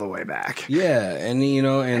all the way back. Yeah, and you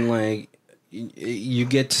know, and like you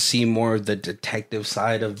get to see more of the detective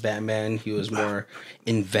side of Batman. He was more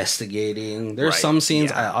investigating. There's some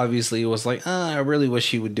scenes I obviously was like, I really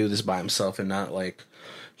wish he would do this by himself and not like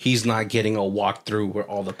he's not getting a walkthrough where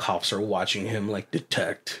all the cops are watching him like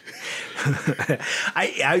detect.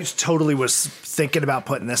 I totally was thinking about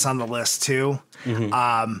putting this on the list too.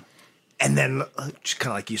 Mm-hmm. And then just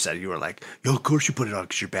kind of like you said, you were like, yo, of course you put it on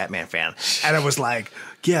because you're a Batman fan. And I was like,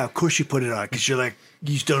 yeah, of course you put it on because you're like,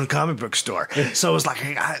 you still in a comic book store. So it was like,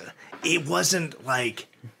 it wasn't like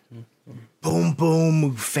boom,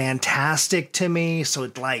 boom, fantastic to me. So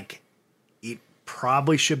it it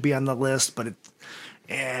probably should be on the list, but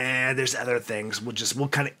there's other things. We'll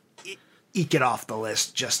kind of eke it off the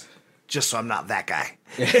list just so I'm not that guy.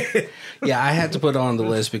 Yeah, I had to put it on the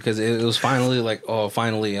list because it was finally like,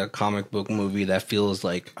 finally a comic book movie that feels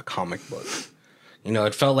like a comic book. You know,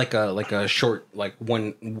 it felt like a short, like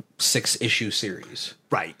 6 issue series.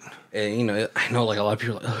 Right. And, you know, I know like a lot of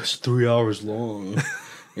people are like, it's 3 hours long.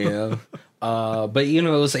 You know? But you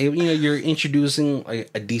know, it was you're introducing like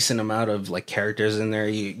a decent amount of like characters in there.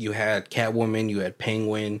 You had Catwoman, you had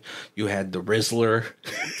Penguin, you had the Riddler.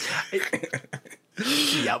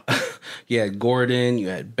 Yep. You had Gordon, you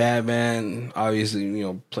had Batman, obviously, you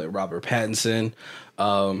know, play Robert Pattinson.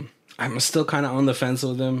 I'm still kind of on the fence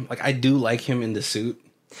with him. Like I do like him in the suit.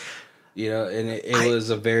 You know, and it was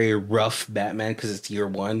a very rough Batman because it's year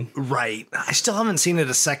one. Right. I still haven't seen it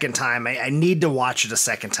a second time. I need to watch it a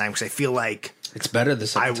second time because I feel like it's better the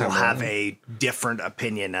second time. I will have a different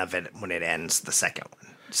opinion of it when it ends the second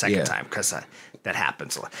time because that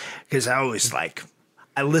happens a lot. Because I always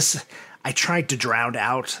I tried to drown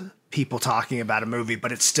out people talking about a movie,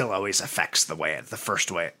 but it still always affects the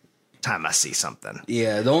first time I see something.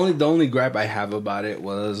 Yeah, the only gripe I have about it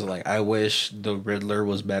was like I wish the Riddler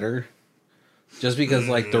was better. Just because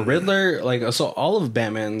like the Riddler, like so all of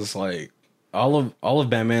Batman's like all of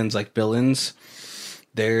Batman's like villains,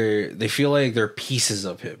 they feel like they're pieces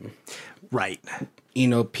of him. Right. You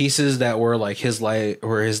know, pieces that were like his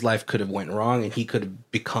life could have went wrong and he could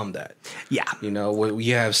have become that. Yeah. You know,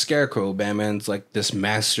 you have Scarecrow, Batman's like this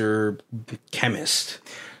master chemist.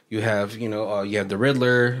 You have, you know, you have the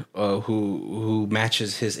Riddler, who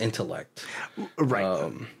matches his intellect.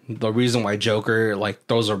 Right. The reason why Joker like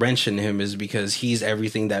throws a wrench in him is because he's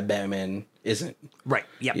everything that Batman isn't. Right.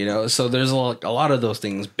 Yeah. You know, so there's a lot of those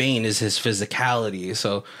things. Bane is his physicality.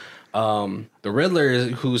 So, the Riddler,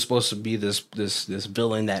 who's supposed to be this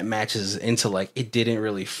villain that matches his intellect, it didn't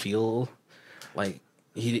really feel like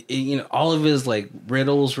you know, all of his like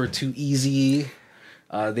riddles were too easy.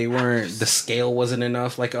 They weren't, the scale wasn't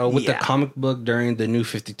enough. Like with the comic book during the New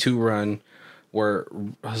 52 run, where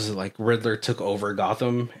was it like Riddler took over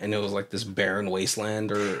Gotham and it was like this barren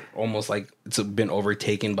wasteland or almost like it's been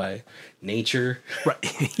overtaken by nature.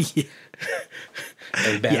 Right. Yeah.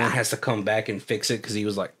 And Batman has to come back and fix it because he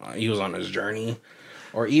was on his journey.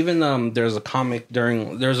 Or even there's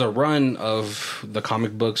a run of the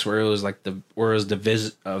comic books where it was like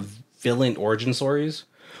villain origin stories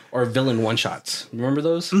or villain one shots. Remember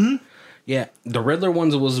those? Mm-hmm. Yeah, the Riddler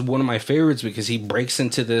ones was one of my favorites because he breaks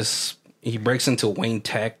into Wayne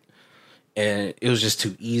Tech, and it was just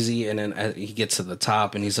too easy. And then he gets to the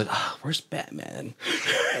top, and he's like, "Where's Batman?"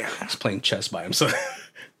 He's playing chess by himself.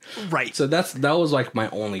 Right. So that was like my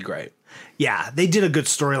only gripe. Yeah, they did a good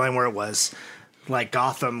storyline where it was like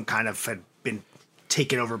Gotham kind of had been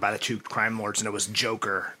taken over by the two crime lords, and it was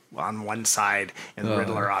Joker on one side and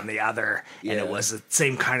Riddler on the other, and it was the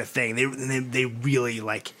same kind of thing. They really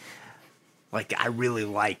like I really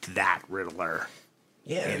liked that Riddler.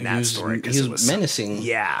 Yeah, in that story because he was menacing.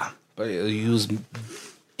 Yeah, but he was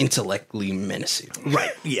intellectually menacing.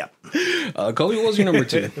 Right. Yeah. Kobe, what was your number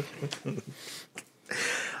 2?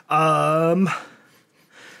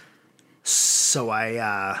 So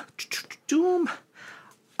I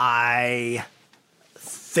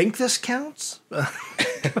think this counts.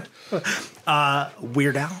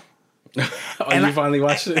 Weird Al. And you finally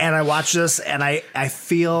watched it? And I watched this, and I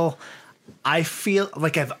feel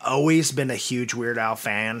like I've always been a huge Weird Al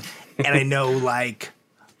fan, and I know like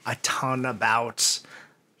a ton about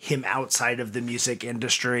him outside of the music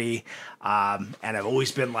industry. And I've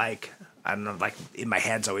always been like, I don't know, like in my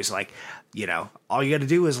head's always like, you know, all you got to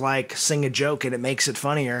do is like sing a joke and it makes it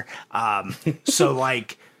funnier. So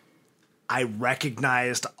like I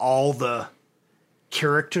recognized all the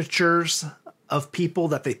caricatures of people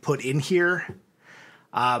that they put in here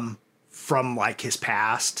from like his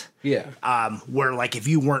past. Yeah. Where like if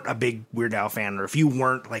you weren't a big Weird Al fan, or if you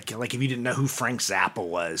weren't like if you didn't know who Frank Zappa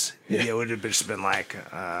was, it would have just been like,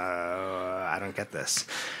 I don't get this.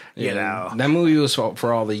 You know, that movie was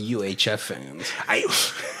for all the UHF fans.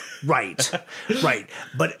 Right.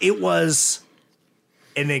 But it was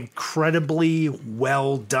an incredibly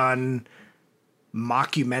well done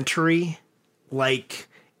mockumentary. Like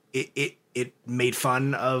it made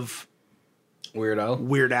fun of Weird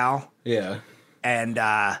Al. Yeah. And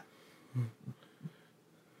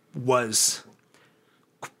was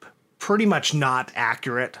pretty much not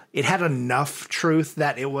accurate. It had enough truth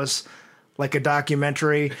that it was like a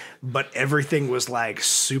documentary, but everything was like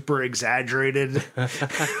super exaggerated.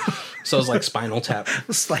 So it's like Spinal Tap.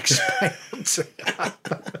 It's like Spinal Tap.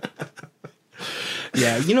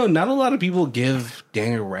 Yeah, you know, not a lot of people give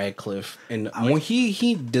Daniel Radcliffe, and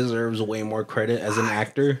he deserves way more credit as an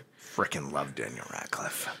actor. Freaking love Daniel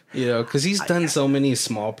Radcliffe. You know, because he's done so many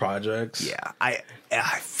small projects. Yeah, I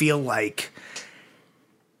feel like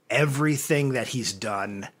everything that he's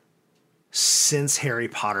done since Harry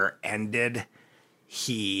Potter ended,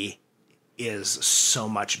 he is so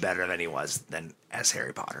much better than he was as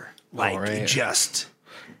Harry Potter. Like just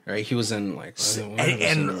right. He was in like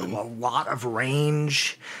and a lot of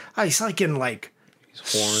range. He's like in like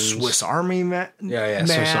Swiss Army Man. Yeah,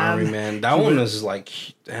 Swiss Army Man. That one was like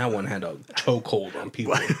that one had a chokehold on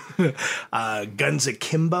people. Guns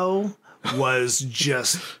Akimbo was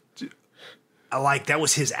just. Like that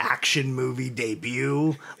was his action movie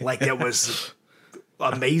debut. Like that was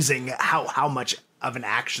amazing how much of an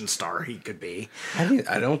action star he could be. I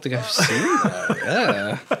don't think I've seen that.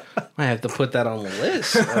 Yeah, I have to put that on the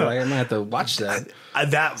list. I might have to watch that.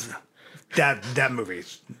 That movie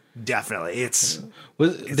definitely it's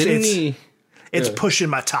pushing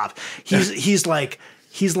my top. He's like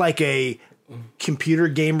a computer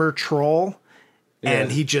gamer troll. Yeah.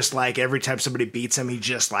 And he just like every time somebody beats him, he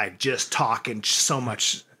just talking so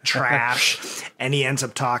much trash, and he ends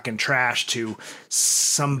up talking trash to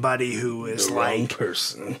somebody who is the like wrong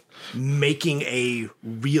person making a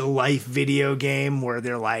real life video game where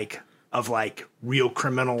they're like of like real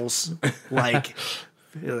criminals. Like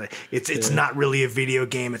it's not really a video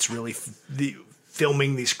game. It's really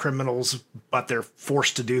filming these criminals, but they're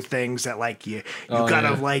forced to do things that like you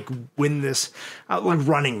gotta like win this like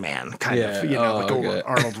Running Man kind of, you know, like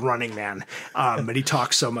Arnold Running Man. But he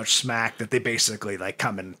talks so much smack that they basically like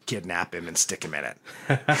come and kidnap him and stick him in it.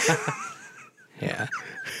 Yeah.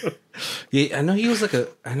 I know he was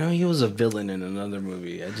a villain in another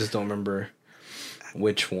movie. I just don't remember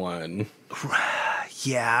which one.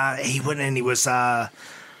 Yeah, he was there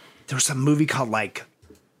was a movie called like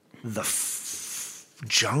The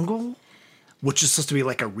Jungle, which is supposed to be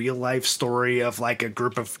like a real life story of like a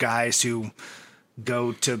group of guys who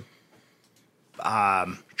go to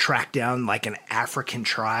track down like an African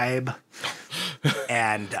tribe.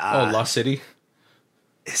 And Lost City.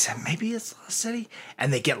 is it maybe it's Lost City,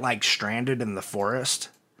 and they get like stranded in the forest,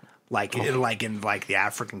 like like in like the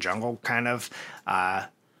African jungle kind of, and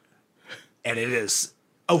it is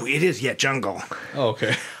jungle. Oh,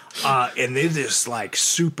 okay. And it is like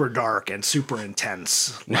super dark and super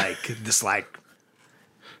intense, like this like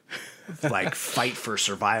fight for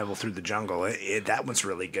survival through the jungle. That one's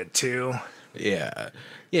really good too. Yeah,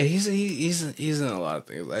 yeah. He's in a lot of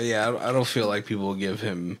things. Yeah, I don't feel like people give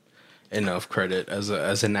him enough credit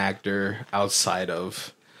as an actor outside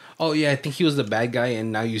of. Oh yeah, I think he was the bad guy,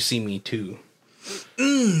 and Now You See Me Too.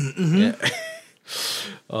 Mm-hmm. Yeah.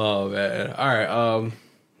 Oh man. All right.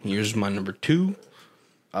 Here's my number 2.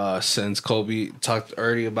 Since Colby talked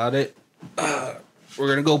already about it, we're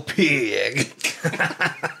gonna go Pig.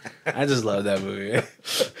 I just love that movie.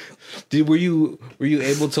 Dude, were you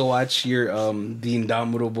able to watch your The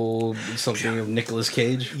Indomitable something of Nicolas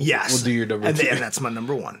Cage? Yes. We'll do your number 2. And that's my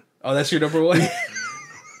number 1. Oh, that's your number 1.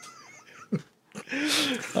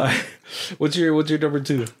 What's your number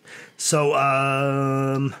 2? So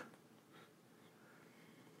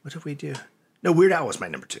what did we do? No, Weird Al was my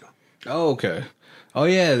number 2. Oh, okay. Oh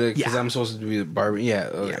yeah, because Yeah. I'm supposed to be the Barbie. Yeah,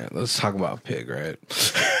 okay. Yeah. Let's talk about Pig, right?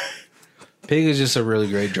 Pig is just a really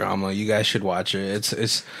great drama. You guys should watch it.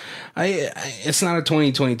 It's not a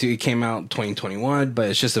 2022. It came out 2021, but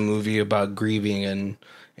it's just a movie about grieving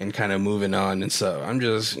and kind of moving on. And so I'm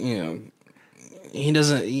just, he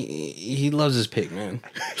loves his pig, man.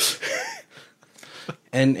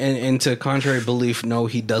 And to contrary belief, no,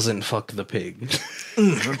 he doesn't fuck the pig.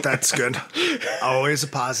 That's good. Always a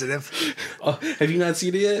positive. Oh, have you not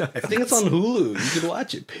seen it yet? I think it's on Hulu. You can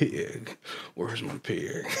watch it. Pig. Where's my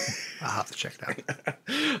pig? I'll have to check that out.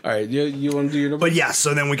 All right, you want to do your number? But yeah,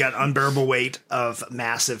 so then we got Unbearable Weight of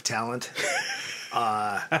Massive Talent.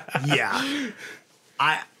 Yeah.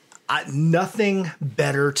 I nothing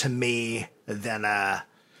better to me than a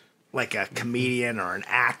comedian or an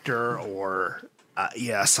actor or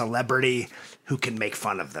a celebrity who can make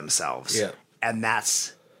fun of themselves. Yeah. And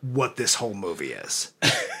that's what this whole movie is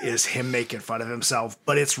him making fun of himself,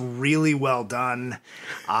 but it's really well done.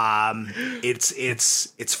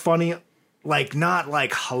 It's funny, like not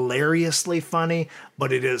like hilariously funny,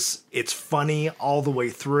 but it's funny all the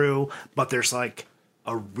way through, but there's like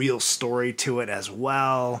a real story to it as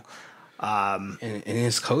well. And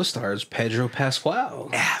his co-stars Pedro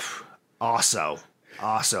Pascal. Also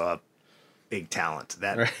a big talent.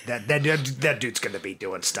 That dude's going to be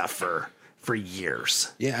doing stuff for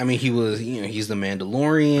years. Yeah, I mean he's the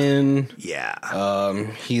Mandalorian. Yeah.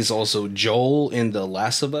 He's also Joel in The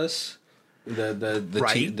Last of Us, the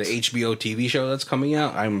Right. the HBO TV show that's coming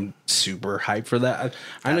out. I'm super hyped for that.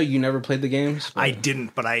 I know you never played the games. But I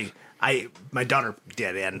didn't, but my daughter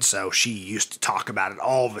did, and so she used to talk about it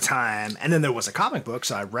all the time. And then there was a comic book,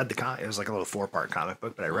 so I read the it was like a little 4-part comic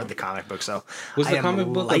book, but I read the comic book. So was the I am comic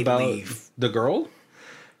book about the girl?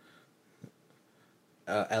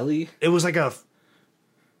 Ellie? It was like a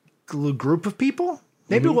group of people.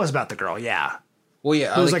 Maybe it was about the girl. Yeah. Well,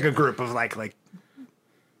 yeah, It was like a group of like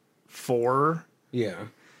 4. yeah.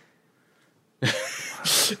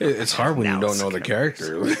 It's hard when Now you don't it's know the gonna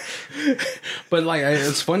character. But like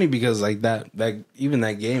it's funny because like that even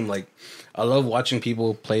that game, like I love watching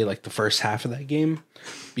people play like the first half of that game,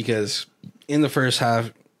 because in the first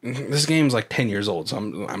half this game's like 10 years old, so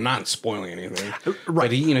I'm not spoiling anything. Right.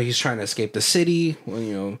 But he's trying to escape the city,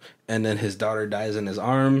 and then his daughter dies in his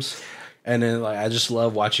arms, and then like I just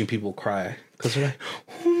love watching people cry because they're like,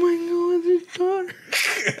 "Oh my god, his daughter!"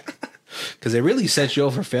 Because they really set you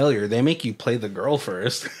up for failure. They make you play the girl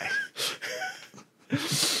first.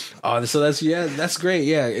 Oh, so that's great.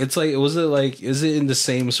 Yeah, it's like is it in the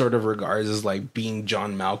same sort of regards as like being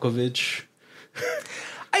John Malkovich?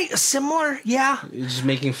 Similar, yeah. Just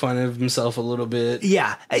making fun of himself a little bit.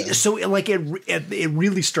 Yeah. So like it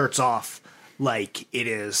really starts off like it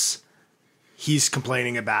is. He's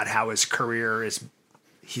complaining about how his career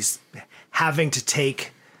he's having to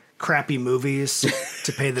take crappy movies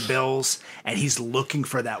to pay the bills, and he's looking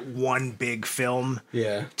for that one big film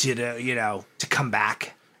to come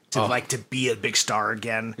back to be a big star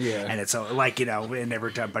again. Yeah. And it's and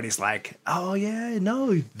everybody's like, oh yeah,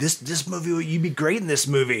 no, this movie, you'd be great in this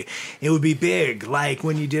movie. It would be big, like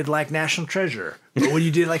when you did like National Treasure, or when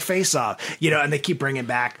you did like Face Off, and they keep bringing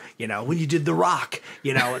back, when you did The Rock,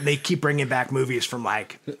 and they keep bringing back movies from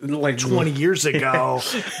like 20 years ago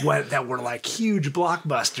that were like huge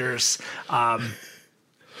blockbusters.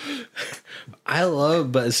 I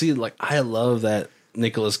love that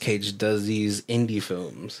Nicolas Cage does these indie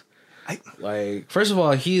films. First of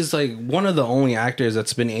all, he's like one of the only actors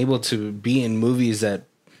that's been able to be in movies that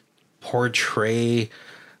portray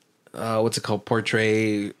what's it called,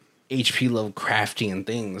 portray H.P. Lovecraftian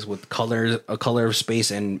things with A Color of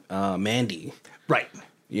Space and Mandy. Right.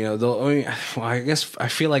 You know, well, I guess I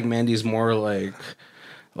feel like Mandy's more like a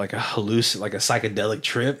like a psychedelic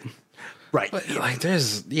trip. Right. But like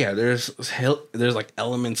there's like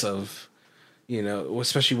elements of, you know,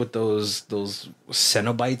 especially with those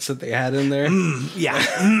Cenobites that they had in there. Yeah.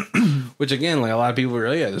 Which again, like a lot of people were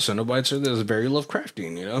like, yeah, the Cenobites are very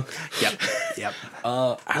Lovecraftian, you know? Yep.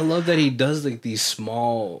 I love that he does like these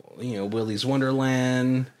small, you know, Willy's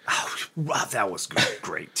Wonderland. Oh, wow, that was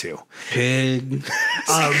great too. Pig.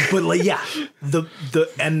 But like, yeah,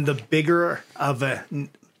 the bigger of a,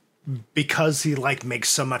 because he like makes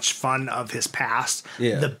so much fun of his past,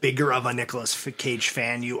 the bigger of a Nicolas Cage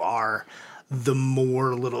fan you are, the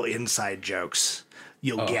more little inside jokes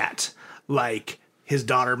you'll get. Like his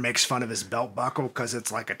daughter makes fun of his belt buckle because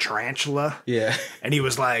it's like a tarantula. Yeah. And he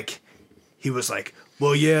was like,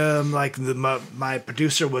 well, yeah, I'm like my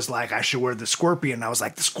producer was like, I should wear the scorpion. I was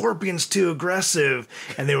like, the scorpion's too aggressive.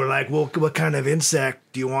 And they were like, well, what kind of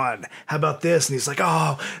insect do you want? How about this? And he's like,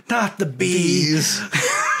 oh, not the bees.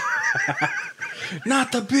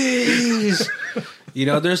 Not the bees. You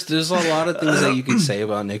know, there's a lot of things that you can say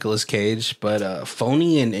about Nicolas Cage, but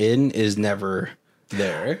phony and in is never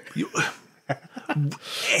there. And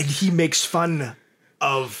he makes fun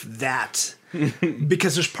of that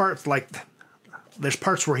because there's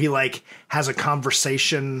parts where he like has a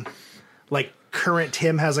conversation, like current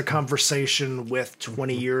him has a conversation with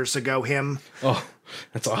 20 years ago him. Oh,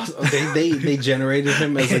 that's awesome. They generated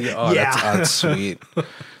him as like, oh, yeah. that's sweet.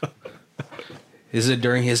 Is it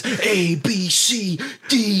during his A, B, C,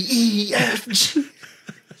 D, E, F, G?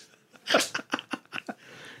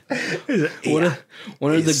 One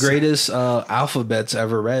of the greatest alphabets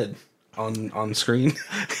ever read on screen.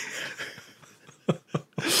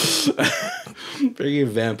 Freaking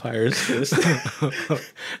vampires.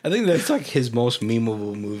 I think that's like his most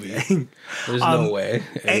memeable movie. There's no way.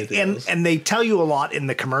 And they tell you a lot in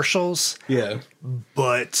the commercials. Yeah.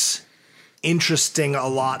 But interesting, a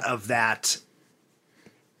lot of that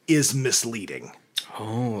is misleading.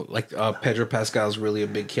 Oh, like Pedro Pascal's really a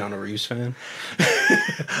big Keanu Reeves fan?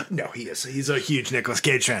 No, he is. He's a huge Nicolas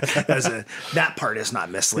Cage fan. That part is not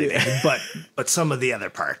misleading, but some of the other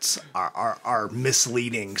parts are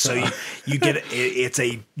misleading. So you get it's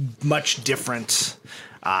a much different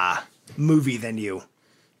movie than you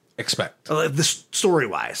expect. The story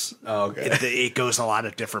wise. Oh, okay. It goes a lot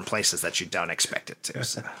of different places that you don't expect it to.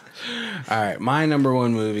 So. All right, my number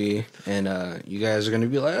one movie, and you guys are gonna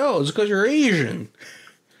be like, "Oh, it's because you're Asian."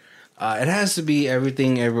 It has to be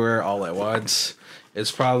Everything Everywhere All at Once.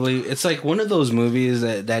 It's like one of those movies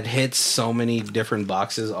that hits so many different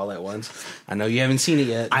boxes all at once. I know you haven't seen it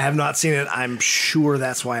yet. I have not seen it. I'm sure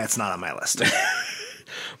that's why it's not on my list.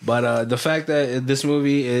 But the fact that this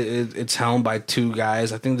movie it's helmed by two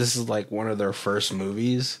guys, I think this is like one of their first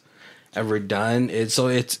movies ever done. It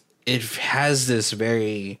has this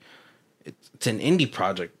very, it's an indie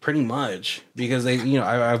project pretty much, because they, you know,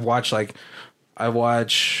 I've watched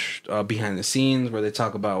behind the scenes where they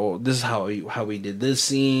talk about, well, this is how we did this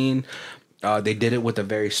scene. They did it with a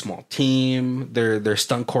very small team. Their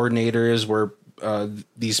stunt coordinators were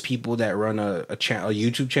these people that run a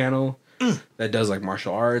YouTube channel that does like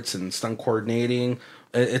martial arts and stunt coordinating.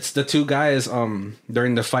 It's the two guys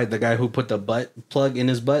during the fight, the guy who put the butt plug in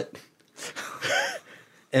his butt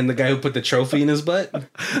and the guy who put the trophy in his butt.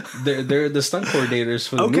 They're the stunt coordinators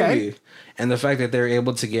for the movie. And the fact that they're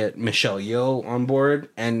able to get Michelle Yeoh on board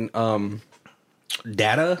and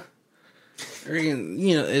Data,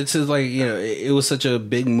 you know, it's just like, you know, it was such a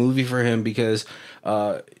big movie for him because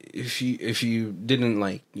if you didn't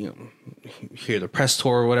like, you know, hear the press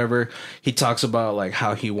tour or whatever, he talks about like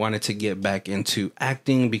how he wanted to get back into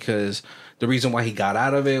acting because the reason why he got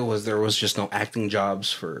out of it was there was just no acting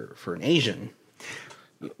jobs for an Asian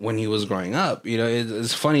when he was growing up. You know,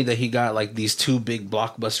 it's funny that he got like these two big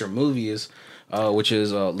blockbuster movies, which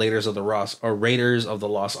is Raiders of the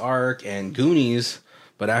Lost Ark and Goonies.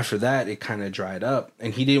 But after that, it kind of dried up,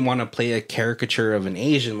 and he didn't want to play a caricature of an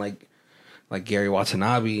Asian like Gary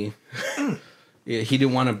Watanabe. Yeah, he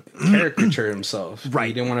didn't want to caricature himself. Right.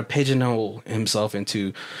 He didn't want to pigeonhole himself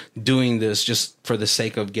into doing this just for the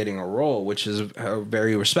sake of getting a role, which is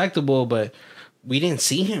very respectable. But we didn't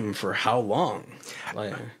see him for how long?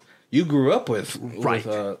 Like, you grew up with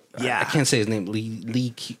yeah. I can't say his name.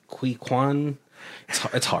 Lee Kui Kwan.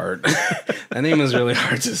 It's hard. That name is really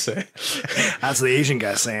hard to say. That's the Asian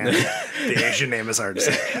guy saying. The Asian name is hard to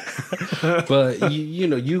say. But you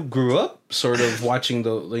know, you grew up sort of watching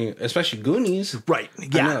especially Goonies, right?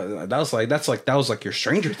 Yeah, that was like your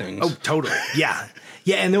Stranger Things. Oh, totally. Yeah,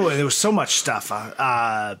 Yeah, and there was so much stuff.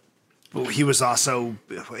 He was also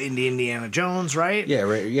in the Indiana Jones, right? Yeah,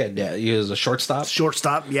 right. Yeah, he was a shortstop.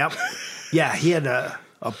 Shortstop, yep. Yeah, he had a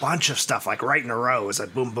bunch of stuff like right in a row. It was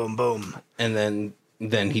like boom, boom, boom. And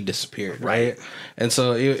then he disappeared, right? And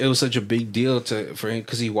so it was such a big deal for him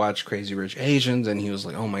because he watched Crazy Rich Asians, and he was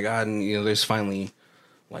like, oh my God, and there's finally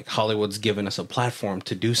like Hollywood's given us a platform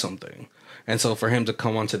to do something. And so for him to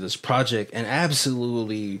come onto this project and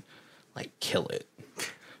absolutely like kill it.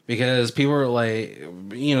 Because people are like,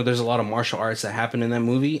 there's a lot of martial arts that happen in that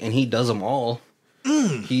movie, and he does them all.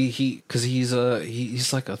 Because he's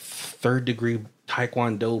like a 3rd degree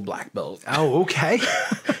Taekwondo black belt. Oh, okay.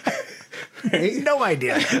 Right? No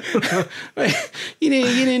idea. You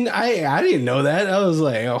didn't. I didn't know that. I was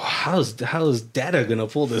like, oh, how's Dada gonna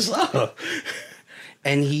pull this off?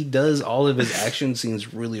 And he does all of his action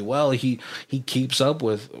scenes really well. He keeps up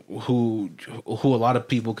with who a lot of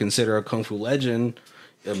people consider a kung fu legend.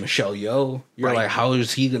 Michelle Yeoh. You're like, how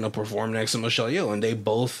is he gonna perform next to Michelle Yeoh? And they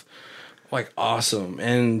both like awesome.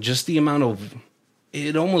 And just the amount of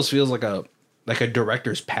it almost feels like a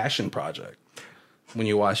director's passion project when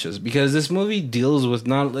you watch this, because this movie deals with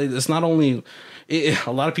a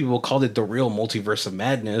lot of people called it the real multiverse of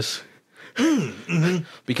madness. Mm-hmm.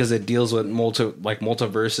 Because it deals with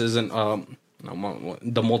multiverses and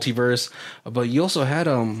the multiverse. But you also had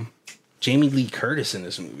Jamie Lee Curtis in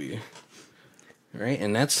this movie. Right,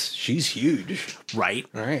 and she's huge, right?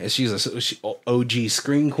 Right, she's a OG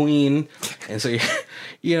scream queen, and so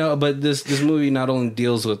But this movie not only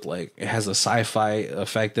deals with like it has a sci-fi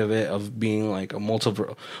effect of being like a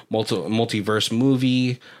multiverse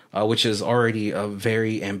movie, which is already a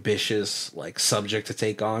very ambitious like subject to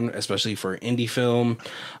take on, especially for indie film.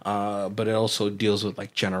 But it also deals with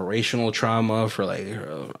like generational trauma for like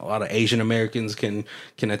a lot of Asian Americans can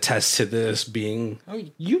attest to this. Being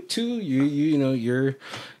you too, you're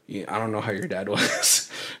I don't know how your dad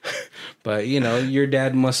was, but your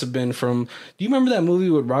dad must have been from. Do you remember that movie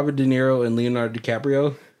with Robert De Niro and Leonardo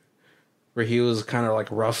DiCaprio? Where he was kind of like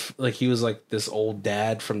rough, like he was like this old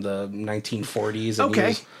dad from the 1940s.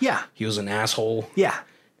 And he was an asshole. Yeah,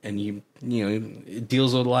 and it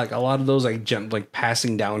deals with like a lot of those like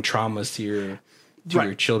passing down traumas to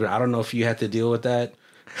your children. I don't know if you had to deal with that,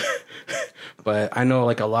 but I know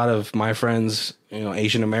like a lot of my friends,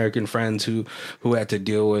 Asian American friends who had to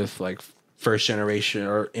deal with like first generation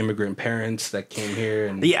or immigrant parents that came here.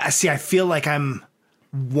 And see, I feel like I'm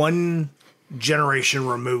one generation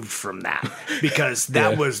removed from that, because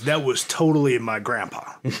that was totally my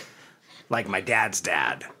grandpa, like my dad's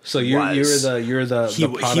dad. So you're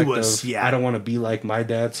the product of I don't want to be like my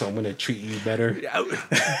dad, so I'm going to treat you better.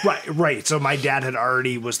 right. So my dad had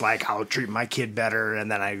already was like, I'll treat my kid better,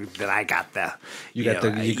 and then I got the you got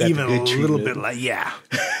even the good a little treatment. Bit like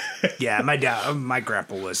yeah. My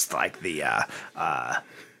grandpa was like the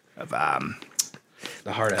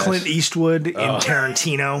hard ass. Clint Eastwood in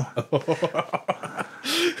Tarantino.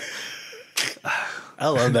 I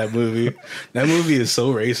love that movie. That movie is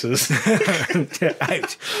so racist.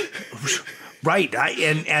 Right.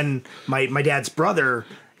 And my dad's brother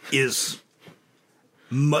is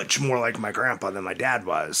much more like my grandpa than my dad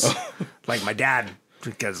was. Like my dad,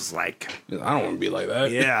 because like I don't want to be like that.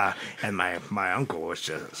 Yeah. And my uncle was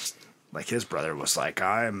just like, his brother was like,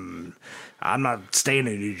 I'm not staying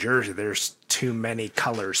in New Jersey. There's too many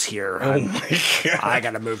colors here. Oh my God. I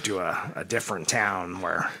got to move to a different town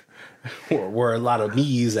where a lot of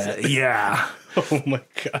me's at. Yeah. Oh my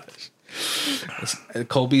gosh.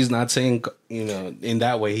 Colby's not saying, in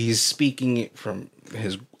that way. He's speaking it from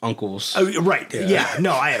his uncle's. Right. Yeah.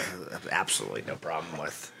 No, I have absolutely no problem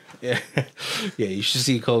with. Yeah. Yeah. You should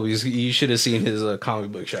see Colby's. You should have seen his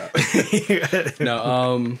comic book shop.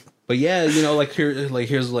 No. But yeah,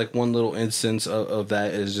 here's like one little instance of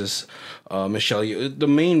that is just Michelle Yeoh. The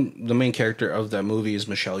main character of that movie is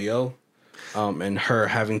Michelle Yeoh, and her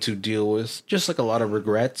having to deal with just like a lot of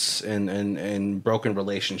regrets and broken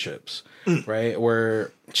relationships, right?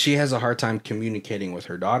 Where she has a hard time communicating with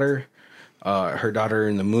her daughter. Her daughter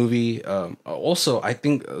in the movie. Also, I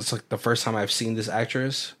think it's like the first time I've seen this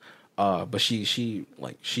actress, but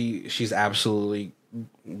she's absolutely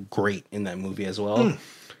great in that movie as well.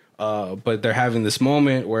 But they're having this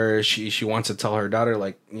moment where she wants to tell her daughter,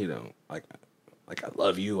 like I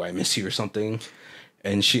love you, I miss you, or something.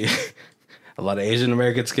 And a lot of Asian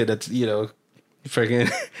Americans could,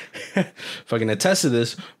 freaking attest to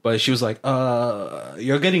this. But she was like,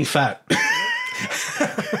 you're getting fat.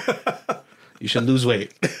 You should lose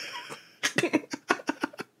weight.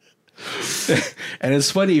 And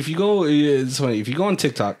it's funny if you go on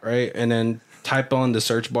TikTok, right, and then type on the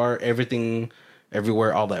search bar everything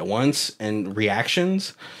everywhere all at once and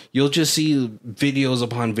reactions, you'll just see videos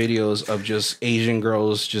upon videos of just Asian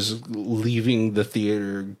girls just leaving the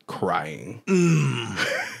theater crying.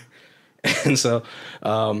 And so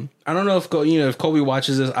I don't know if if Kobe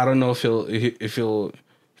watches this, I don't know if he'll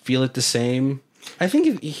feel it the same. I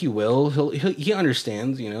think he will. He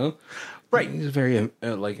understands, Right. He's very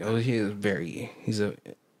he's a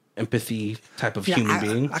empathy type of human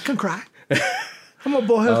being. I can cry. I'm a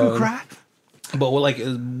boy who can cry. But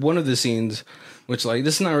one of the scenes, which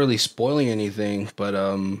this is not really spoiling anything, but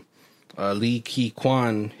Lee Ki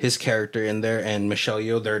Kwan, his character in there, and Michelle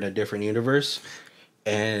Yeoh, they're in a different universe,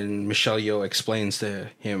 and Michelle Yeoh explains to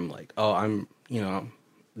him "Oh, I'm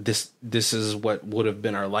this is what would have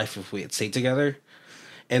been our life if we had stayed together,"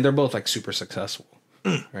 and they're both super successful,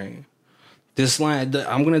 right? This line,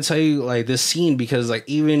 I'm gonna tell you this scene because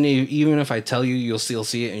even if I tell you, you'll still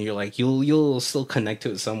see it, and you're you'll still connect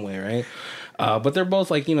to it some way, right? But they're both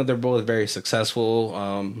they're both very successful.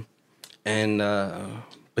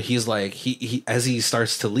 But he's he as he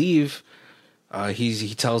starts to leave,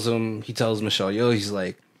 he tells Michelle Yeoh, he's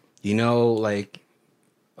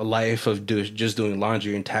a life of just doing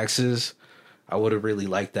laundry and taxes, I would have really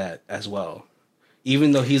liked that as well.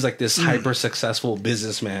 Even though he's this hyper successful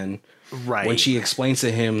businessman, right? When she explains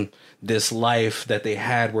to him this life that they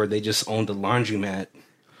had where they just owned a laundromat,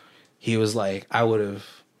 he was I would have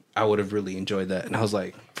really enjoyed that. And I was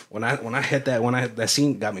when I hit that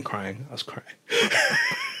scene got me crying. I was crying.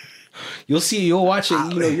 You'll watch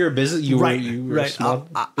it. You're a business. You're a small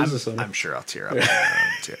business owner. I'm sure I'll tear up.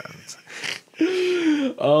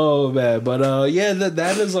 Oh man, but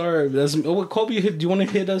that is that's Colby. Do you want to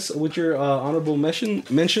hit us with your honorable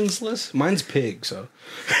mentions list? Mine's Pig. So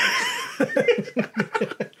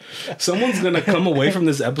someone's gonna come away from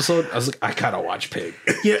this episode. I was I gotta watch Pig.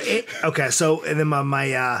 Okay. So and then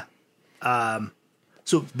my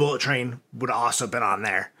so Bullet Train would have also been on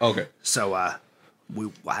there. Okay. So I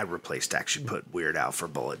replaced actually put Weird Al for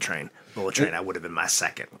Bullet Train. Bullet Train I would have been my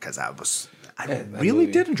second because I really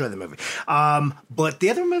did enjoy the movie. But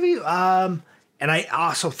the other movie, and I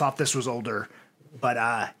also thought this was older,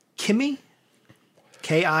 but Kimi,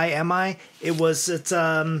 Kimi, it's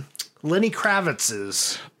Lenny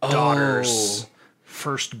Kravitz's daughter's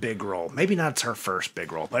first big role. Maybe not it's her first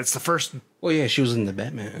big role, but it's the first. Well, yeah, she was in the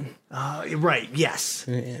Batman. Right, yes.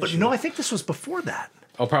 Yeah, but I think this was before that.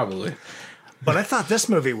 Oh, probably. But I thought this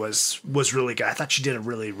movie was really good. I thought she did a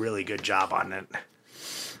really, really good job on it.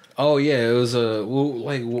 Oh yeah, it was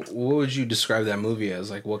what would you describe that movie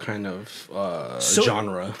as? What kind of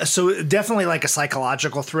genre? So definitely a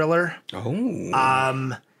psychological thriller.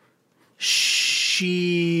 Oh.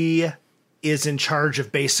 She is in charge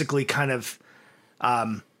of basically kind of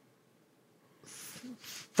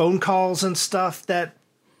phone calls and stuff that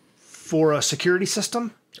for a security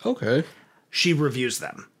system. Okay. She reviews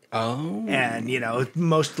them. Oh. And,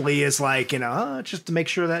 mostly is just to make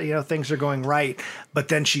sure that, things are going right. But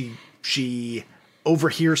then she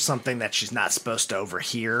overhears something that she's not supposed to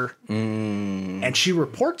overhear. And she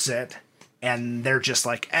reports it. And they're just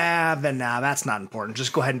then that's not important.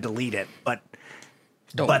 Just go ahead and delete it. But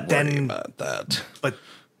Don't worry about that. But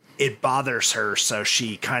it bothers her. So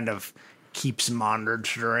she kind of keeps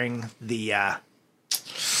monitoring the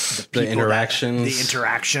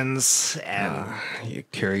interactions, and you're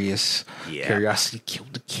curious. Yeah. Curiosity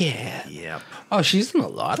killed the cat. Yep. Oh, she's in a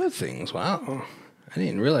lot of things. Wow, I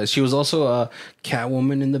didn't realize she was also a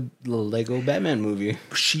Catwoman in the Lego Batman movie.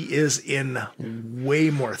 She is in way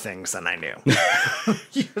more things than I knew.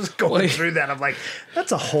 Just going through that, I'm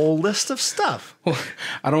that's a whole list of stuff. Well,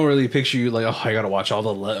 I don't really picture you I gotta watch all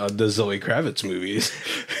the Zoe Kravitz movies.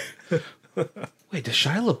 Wait, does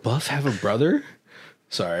Shia LaBeouf have a brother?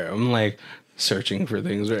 Sorry, I'm searching for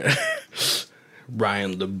things. Right?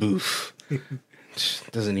 Ryan LaBeouf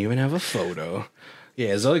doesn't even have a photo.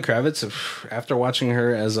 Yeah, Zoe Kravitz. After watching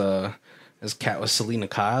her as Cat with Selena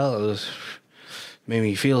Kyle, it made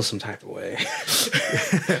me feel some type of way.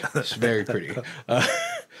 It's very pretty.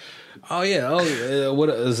 What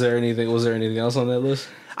is there anything? Was there anything else on that list?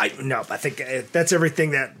 No, I think that's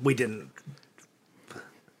everything that we didn't.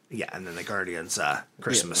 Yeah, and then the Guardians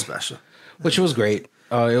Christmas special, which was great.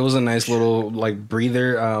 It was a nice little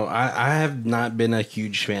breather. I have not been a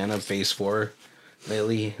huge fan of Phase 4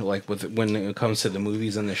 lately, when it comes to the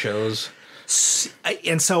movies and the shows.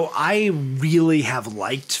 And so I really have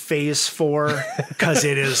liked Phase 4 because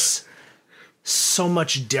it is so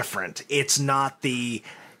much different. It's not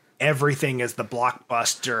everything is the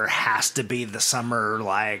blockbuster, has to be the summer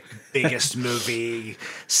biggest movie,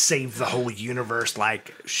 save the whole universe.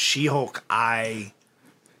 She-Hulk, I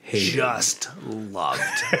just loved.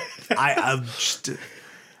 I just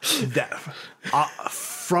that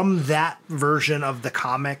from that version of the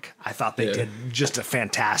comic, I thought they did just a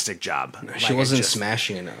fantastic job. She wasn't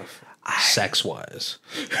smashing enough, sex wise.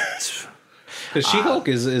 Because She-Hulk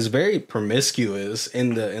is very promiscuous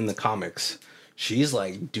in the comics. She's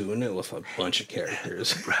like doing it with a bunch of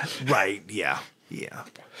characters. Right? Yeah. Yeah.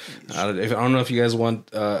 I don't know if you guys want,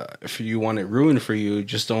 if you want it ruined for you,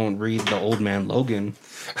 just don't read the Old Man Logan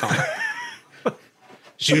comic.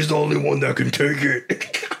 She's the only one that can take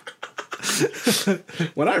it.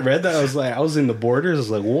 When I read that, I was in the borders. I was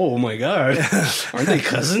like, whoa, oh my God. Aren't they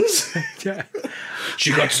cousins? Yeah.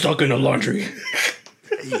 She got stuck in the laundry.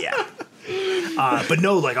 Yeah. But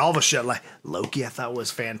no, like all the shit, like Loki, I thought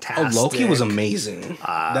was fantastic. Oh, Loki was amazing.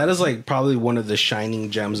 That is like probably one of the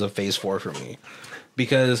shining gems of Phase 4 for me,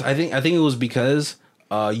 because I think it was because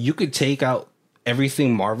you could take out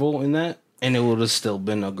everything Marvel in that, and it would have still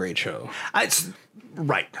been a great show. It's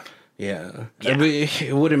right. Yeah. I mean,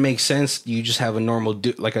 it wouldn't make sense. You just have a normal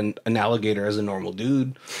dude, like an alligator as a normal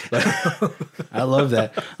dude. Like, I love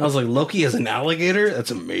that. I was like, Loki as an alligator? That's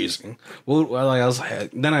amazing. Well, like, I was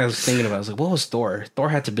thinking about it. I was like, what was Thor? Thor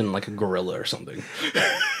had to have been like a gorilla or something.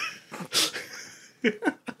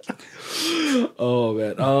 Oh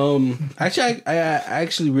man. Actually, I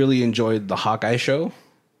actually really enjoyed the Hawkeye show.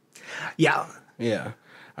 Yeah. Yeah.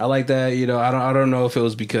 I like that, I don't know if it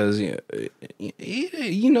was because, I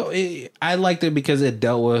liked it because it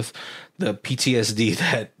dealt with the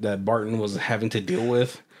PTSD that Barton was having to deal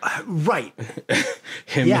with. Right.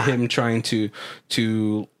 Him trying to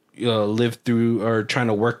live through, or trying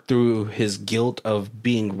to work through his guilt of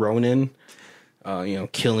being Ronin,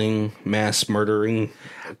 killing, mass murdering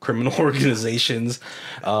criminal organizations,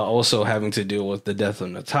 also having to deal with the death of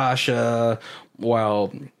Natasha,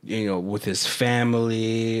 while with his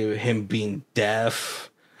family, him being deaf.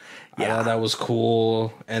 I thought that was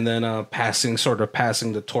cool. And then passing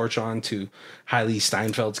the torch on to Hailey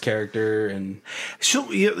Steinfeld's character. And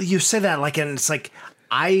so you say that and it's like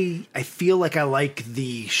I feel like I like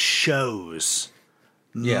the shows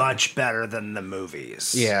much better than the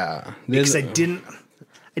movies. Yeah, because I didn't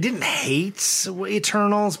hate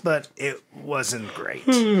Eternals, but it wasn't great.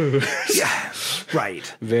 Yeah,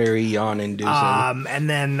 right. Very yawn-inducing. And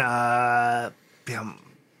then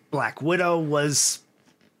Black Widow was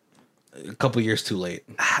a couple years too late.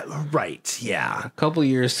 Right. Yeah, a couple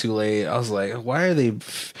years too late. I was like, why are they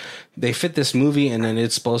fit this movie, and then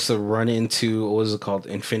it's supposed to run into, what was it called,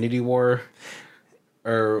 Infinity War?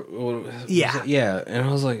 Or yeah. And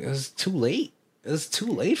I was like, it's too late. It's too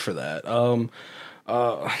late for that.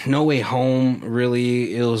 No Way Home,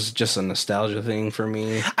 really, it was just a nostalgia thing for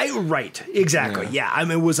me. Right, exactly. Yeah, I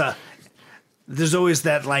mean, there's always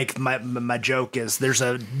that, like, my joke is there's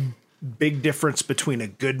a big difference between a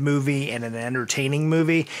good movie and an entertaining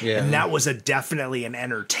movie, and that was definitely an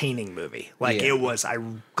entertaining movie. Like, it was.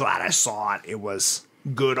 I'm glad I saw it. It was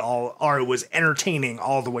good it was entertaining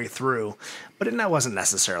all the way through, but that wasn't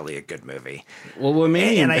necessarily a good movie. Well, what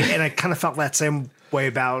made and I kind of felt that same way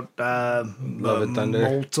about Love and Thunder,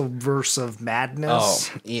 Multiverse of Madness.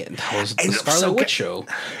 Oh, yeah, that was the Scarlet Witch show.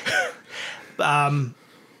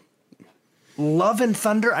 Love and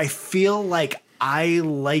Thunder, I feel like I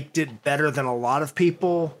liked it better than a lot of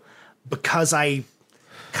people because I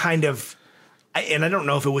kind of, and I don't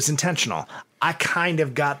know if it was intentional, I kind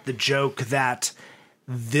of got the joke that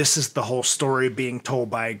this is the whole story being told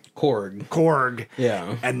by Korg.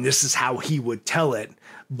 Yeah. And this is how he would tell it.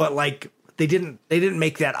 But like they didn't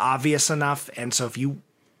make that obvious enough. And so if you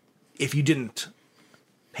didn't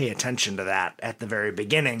pay attention to that at the very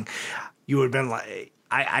beginning, you would have been like,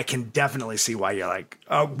 I can definitely see why you're like,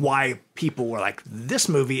 why people were like, this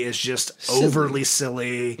movie is just overly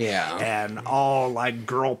silly, and all like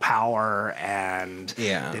girl power, and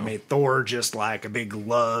they made Thor just like a big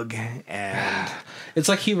lug, and it's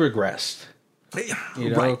like he regressed.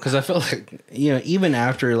 Because I felt like, even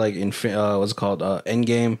after like what's it called,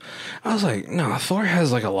 Endgame, I was like, no, Thor has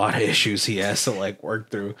like a lot of issues he has to like work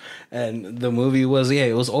through, and the movie was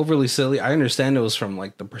it was overly silly. I understand it was from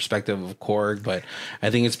like the perspective of Korg, but I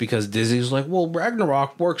think it's because Disney was like, well,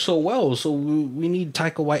 Ragnarok worked so well, so we need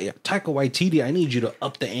Taika Waititi. I need you to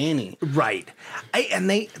up the ante, right? And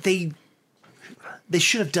they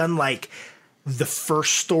should have done like the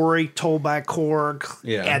first story told by Korg,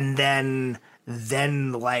 and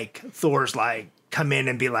then like Thor's like come in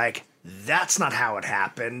and be like, that's not how it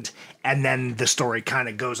happened, and then the story kind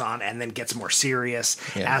of goes on and then gets more serious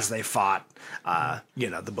as they fought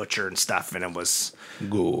the Butcher and stuff, and it was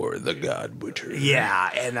Gore the God Butcher.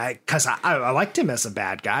 And I liked him as a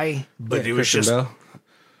bad guy, but it was Christian just Bale.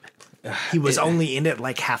 he was only in it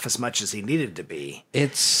like half as much as he needed to be.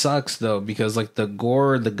 It sucks though, because like the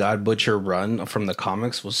Gore the God Butcher run from the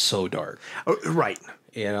comics was so dark. Right.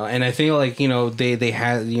 You know, and I think like, you know, they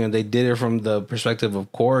had, you know, they did it from the perspective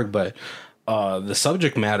of Korg, but the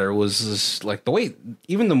subject matter was just, like the way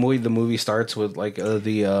even the movie starts with like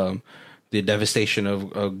the devastation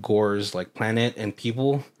of Gore's like planet and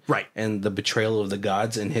people, right, and the betrayal of the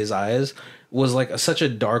gods in his eyes was like such a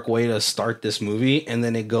dark way to start this movie, and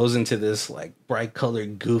then it goes into this like bright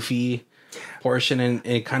colored goofy portion, and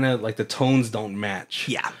it kind of like the tones don't match.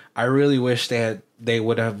 Yeah, I really wish they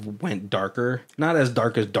would have went darker, not as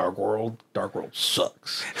dark as Dark World. Dark World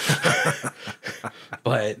sucks.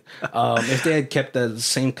 But if they had kept the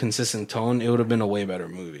same consistent tone, it would have been a way better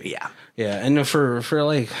movie. Yeah. Yeah. And for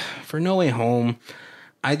No Way Home,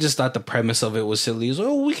 I just thought the premise of it was silly. It's like,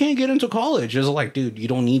 oh, we can't get into college. It was like, dude, you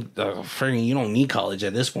don't need college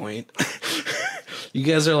at this point. You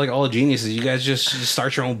guys are like all geniuses. You guys just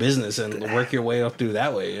start your own business and work your way up through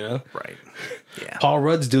that way, you know? Right. Yeah. Paul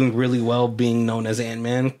Rudd's doing really well being known as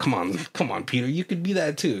Ant-Man. Come on, Peter. You could be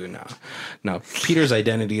that too. No. Peter's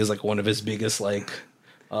identity is like one of his biggest like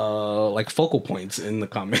focal points in the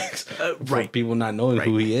comics. Right. For people not knowing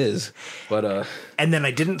who he is. But and then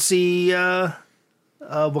I didn't see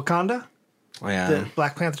Wakanda. Yeah. The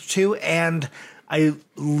Black Panther 2, and I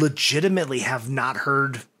legitimately have not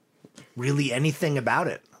heard really anything about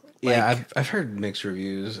it. Yeah, I've heard mixed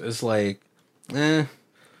reviews. It's like, you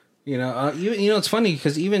know, it's funny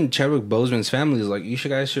because even Chadwick Boseman's family is like, you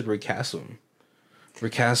guys should recast him.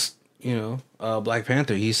 Recast, Black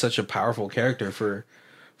Panther. He's such a powerful character for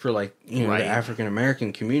like, the African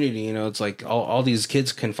American community. You know, it's like all these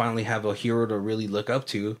kids can finally have a hero to really look up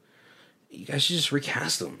to. You guys should just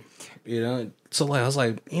recast him. You know, so like I was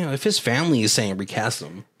like, if his family is saying recast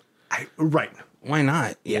him, right. Why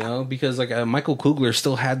not? You know, because like Michael Coogler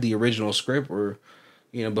still had the original script, or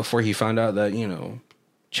before he found out that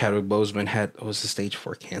Chadwick Boseman had stage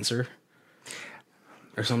 4 cancer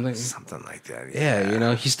or something like that.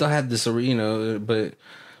 Yeah, he still had this, but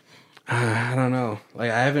I don't know. Like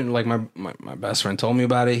I haven't, like my best friend told me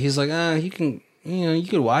about it. He's like, you can, you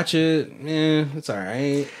could watch it. Yeah, it's all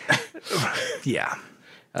right. Yeah.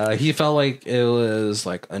 He felt like it was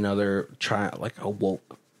like another like a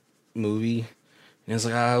woke movie. And it's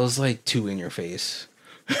like, I was like too in your face.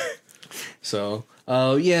 So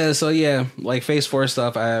like Phase 4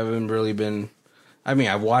 stuff, I haven't really been. I mean,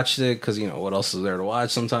 I've watched it because what else is there to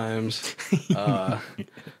watch sometimes.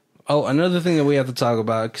 Another thing that we have to talk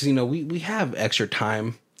about, because we have extra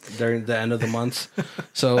time during the end of the month,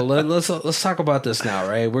 so let's talk about this now,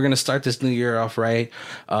 right? We're gonna start this new year off right.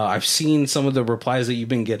 I've seen some of the replies that you've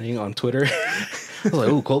been getting on Twitter. I was like,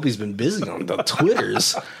 oh, Colby's been busy on the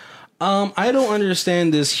Twitters. I don't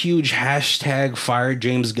understand this huge hashtag fire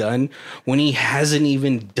James Gunn when he hasn't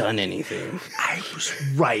even done anything. I was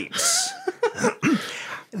right.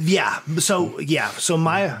 Yeah. So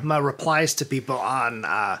my replies to people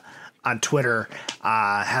on Twitter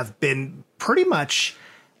have been pretty much,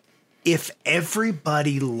 if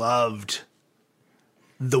everybody loved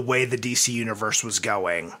the way the DC universe was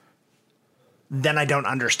going, then I don't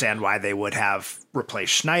understand why they would have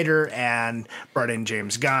replaced Snyder and brought in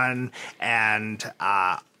James Gunn and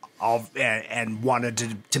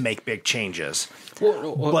wanted to make big changes.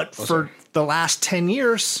 But for the last 10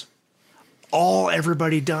 years, all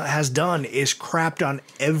everybody has done is crapped on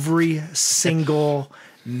every single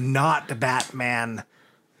not Batman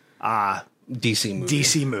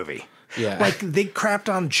DC movie. Yeah. Like they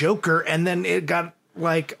crapped on Joker and then it got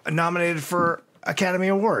like nominated for Academy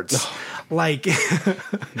Awards. Like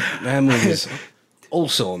that movie is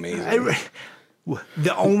also amazing.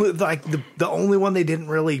 The only one they didn't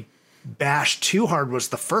really bash too hard was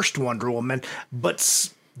the first Wonder Woman,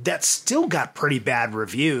 but that still got pretty bad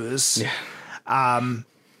reviews. Yeah. And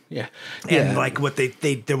like what they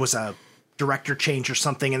there was a director change or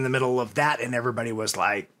something in the middle of that, and everybody was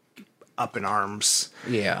like up in arms.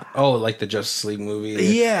 Yeah. Oh, like the Justice League movie.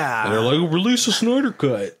 Yeah. And they're like, release a Snyder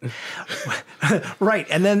cut. Right.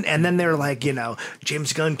 And then they're like,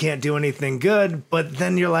 James Gunn can't do anything good. But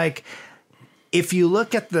then you're like, if you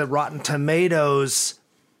look at the Rotten Tomatoes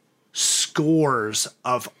scores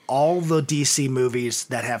of all the DC movies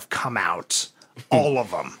that have come out, all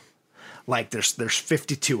of them, like there's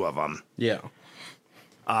 52 of them. Yeah.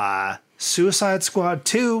 Suicide Squad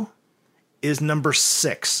 2 is number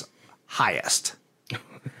 6 highest.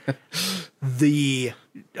 The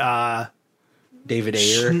David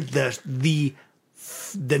Ayer.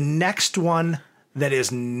 The next one that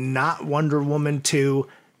is not Wonder Woman 2,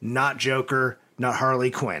 not Joker, not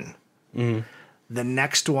Harley Quinn. Mm. The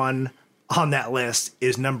next one on that list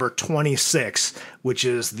is number 26, which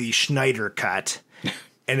is the Schneider cut.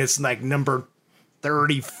 And it's like number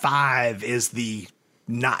 35 is the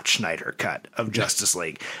not Schneider cut of Justice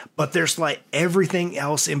League. But there's like everything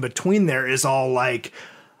else in between there is all like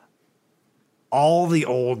all the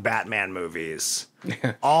old Batman movies,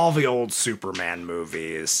 all the old Superman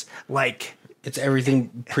movies, like it's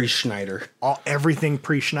everything pre-Schneider. Everything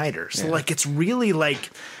pre-Schneider. So like it's really like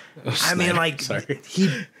I mean like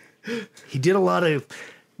he did a lot of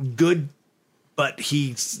good, but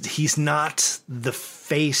he's not the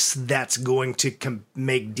face that's going to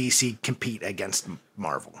make DC compete against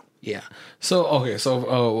Marvel. Yeah. So okay.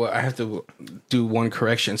 So I have to do one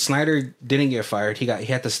correction. Snyder didn't get fired.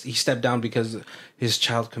 He stepped down because his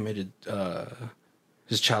child committed.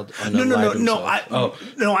 His child. No.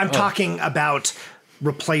 I'm talking about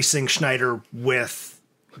replacing Schneider with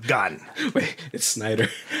Gunn. Wait, it's Snyder.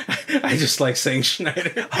 I just like saying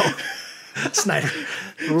Schneider. Snyder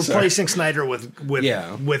replacing Snyder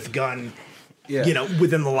with Gunn. Yeah. You know,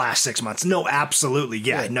 within the last 6 months. No, absolutely.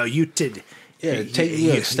 Yeah. No, you did.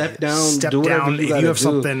 Yeah, step down. Do whatever you if gotta you have do,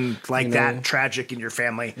 something like that tragic in your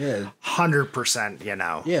family, 100%, you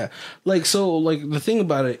know. Yeah, like so, like the thing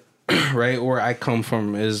about it, right, where I come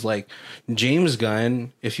from is like James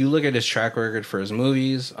Gunn. If you look at his track record for his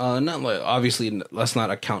movies, not like obviously let's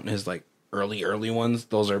not account his like early ones.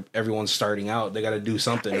 Those are everyone's starting out. They got to do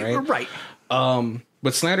something, right? Right.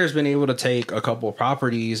 But Snyder's been able to take a couple of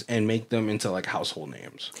properties and make them into like household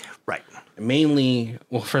names. Right. Mainly,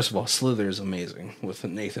 well, first of all, Slither is amazing with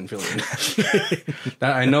Nathan Fillion.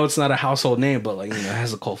 That I know it's not a household name, but like it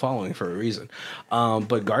has a cult following for a reason.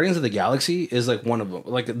 But Guardians of the Galaxy is like one of them,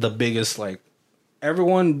 like the biggest. Like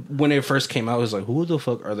everyone when it first came out was like, "Who the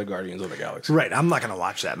fuck are the Guardians of the Galaxy?" Right. I'm not gonna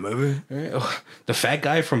watch that movie. Right? The fat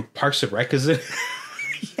guy from Parks and Rec is it?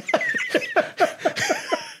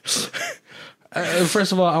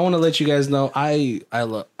 First of all, I want to let you guys know I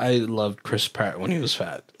loved Chris Pratt when he was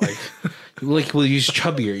fat. Like well, he's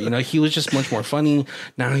chubbier. He was just much more funny.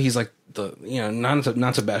 Now he's like not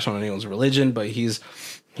to bash on anyone's religion, but he's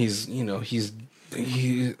I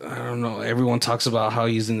don't know. Everyone talks about how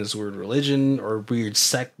he's in this weird religion or weird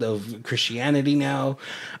sect of Christianity now.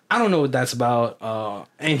 I don't know what that's about.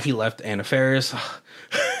 And he left Anna Faris.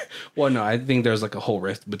 Well, no, I think there's like a whole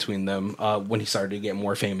rift between them when he started to get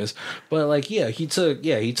more famous. But like, he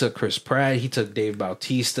took Chris Pratt, he took Dave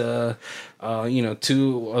Bautista,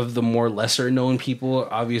 two of the more lesser known people.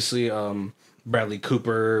 Obviously, Bradley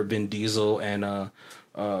Cooper, Vin Diesel, and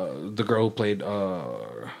the girl who played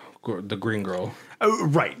the Green Girl. Oh,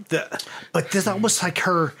 right. But this almost like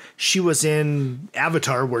her. She was in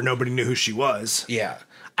Avatar where nobody knew who she was. Yeah,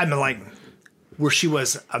 I mean, like where she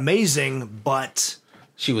was amazing, but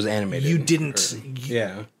she was animated. You didn't.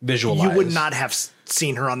 Visualize. You would not have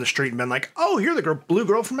seen her on the street and been like, "Oh, you're the blue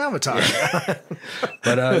girl from Avatar." Yeah.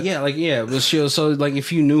 But she was, so like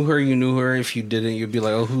if you knew her, you knew her. If you didn't, you'd be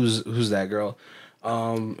like, "Oh, who's that girl?"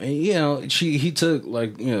 And he took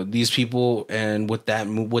like these people and with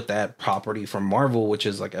that property from Marvel, which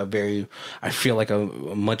is like I feel like a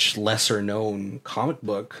much lesser known comic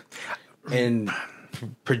book, and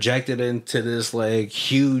projected into this like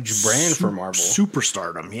huge brand for Marvel,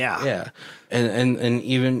 superstardom. Yeah. And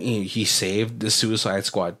even he saved the Suicide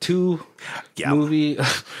Squad 2 movie,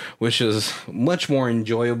 which is much more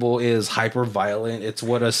enjoyable. It is hyper violent. It's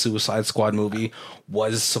what a Suicide Squad movie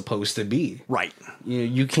was supposed to be. Right.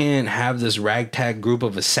 You can't have this ragtag group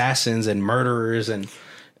of assassins and murderers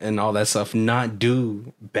and all that stuff not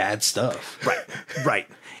do bad stuff. Right.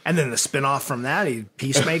 And then the spinoff from that,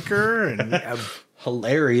 Peacemaker and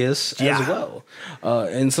hilarious as well.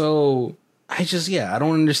 And so I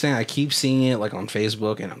don't understand. I keep seeing it like on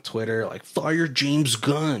Facebook and on Twitter, like fire James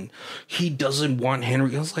Gunn. He doesn't want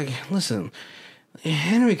Henry. I was like, listen,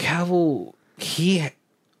 Henry Cavill, he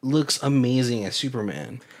looks amazing as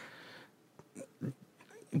Superman.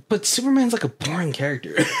 But Superman's like a boring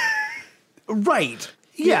character. Right.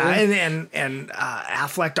 Yeah, and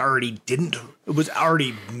Affleck already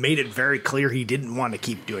made it very clear he didn't want to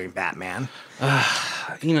keep doing Batman.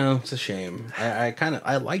 It's a shame. I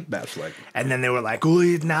like Batfleck. And then they were like, "Oh,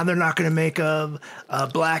 now they're not going to make a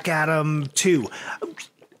Black Adam 2."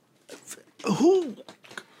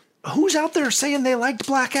 Who's out there saying they liked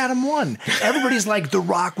Black Adam 1? Everybody's like, The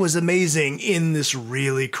Rock was amazing in this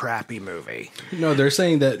really crappy movie. No, they're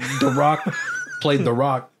saying that The Rock played The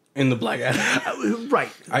Rock in the Black Adam.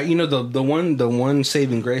 Right. The one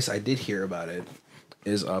saving grace I did hear about it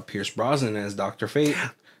is Pierce Brosnan as Dr. Fate.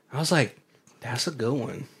 I was like, that's a good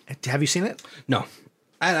one. Have you seen it? No.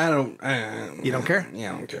 I don't. You don't care?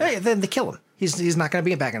 Yeah, I don't care. Hey, then they kill him. He's not going to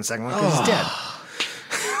be back in the second one because he's dead.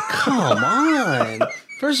 Come on.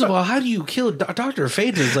 First of all, how do you kill Dr.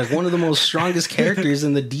 Fate? Is like one of the most strongest characters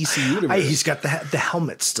in the DC universe. He's got the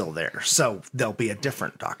helmet still there, so there'll be a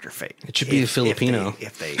different Dr. Fate. It should be a Filipino.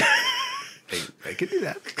 If they could do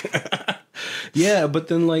that. Yeah, but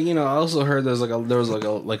then like, you know, I also heard there was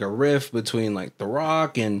like a rift between like The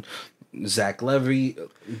Rock and Zach Levy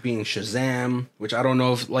being Shazam, which I don't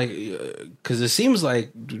know if like, because it seems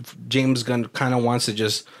like James Gunn kind of wants to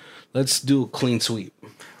just let's do a clean sweep.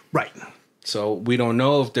 Right. So we don't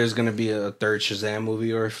know if there's going to be a third Shazam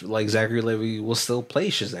movie or if like Zachary Levy will still play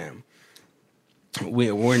Shazam.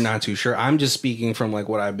 We're not too sure. I'm just speaking from like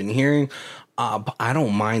what I've been hearing. But I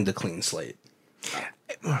don't mind the clean slate.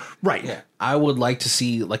 Right. Yeah. I would like to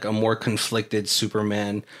see like a more conflicted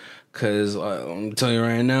Superman because I'm telling you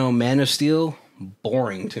right now, Man of Steel,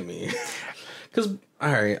 boring to me. Because,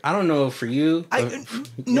 all right, I don't know for you.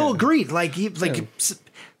 Agreed. Like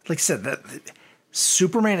I said, that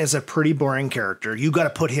Superman is a pretty boring character. You got to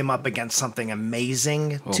put him up against something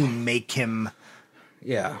amazing to make him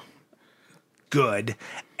good.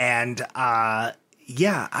 And not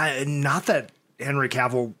that Henry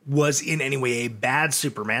Cavill was in any way a bad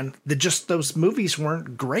Superman. Those movies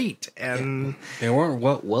weren't great, and they weren't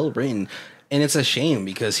well written. And it's a shame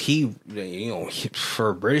because for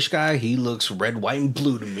a British guy, he looks red, white, and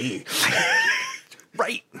blue to me.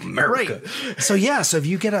 Right, America. Right. So if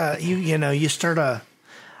you get you start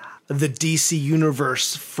the DC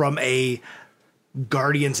universe from a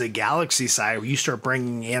Guardians of the Galaxy side, where you start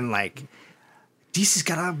bringing in like DC's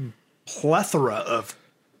got a plethora of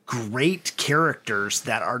great characters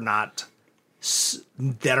that are not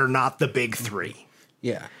the big three.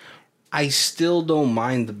 Yeah. I still don't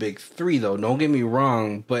mind the big three, though. Don't get me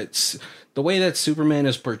wrong, but the way that Superman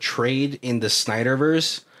is portrayed in the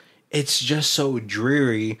Snyderverse, it's just so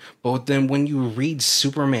dreary. But then when you read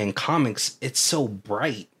Superman comics, it's so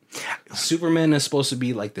bright. Superman is supposed to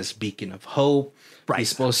be like this beacon of hope. Right. He's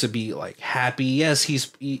supposed to be like happy. Yes,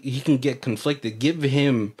 he can get conflicted. Give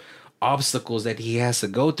him obstacles that he has to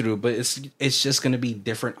go through, but it's just going to be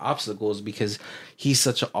different obstacles because he's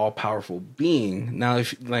such an all-powerful being. Now,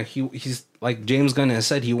 if like he's like James Gunn has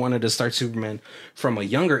said, he wanted to start Superman from a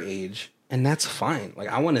younger age, and that's fine. Like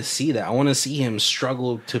I want to see that. I want to see him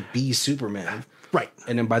struggle to be Superman. Right.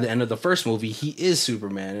 And then by the end of the first movie, he is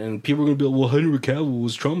Superman. And people are going to be like, well, Henry Cavill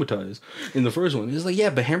was traumatized in the first one. It's like, yeah,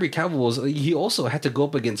 but Henry Cavill he also had to go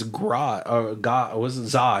up against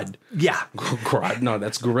Zod. Yeah. Grodd. No,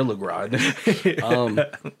 that's Gorilla Grodd.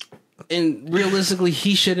 And realistically,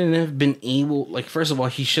 he shouldn't have been able, like, first of all,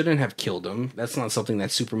 he shouldn't have killed him. That's not something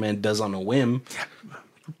that Superman does on a whim.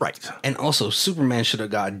 Right. And also, Superman should have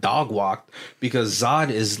got dog walked because Zod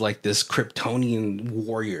is like this Kryptonian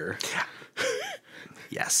warrior.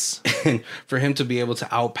 Yes. And for him to be able to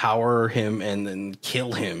outpower him and then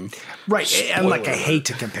kill him. Right. And like, I hate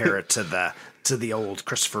to compare it to the old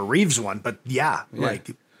Christopher Reeves one, but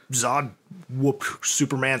like Zod whooped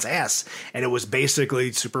Superman's ass. And it was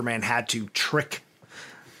basically Superman had to trick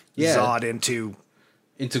Zod into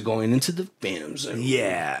going into the Phantom Zone.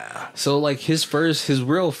 Yeah. So like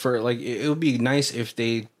it would be nice if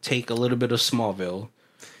they take a little bit of Smallville,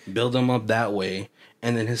 build them up that way.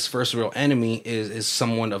 And then his first real enemy is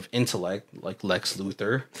someone of intellect, like Lex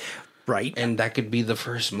Luthor. Right. And that could be the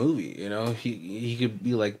first movie, you know? He could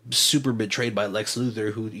be, like, super betrayed by Lex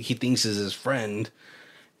Luthor, who he thinks is his friend.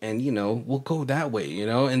 And, you know, we'll go that way, you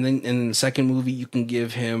know? And then in the second movie, you can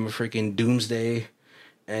give him freaking Doomsday.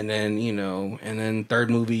 And then, you know, and then third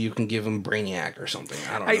movie, you can give him Brainiac or something.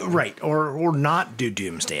 I don't know. Right. Or not do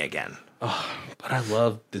Doomsday again. Oh, but I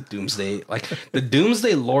love the Doomsday. Like, the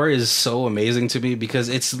Doomsday lore is so amazing to me because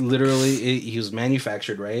it's literally, he was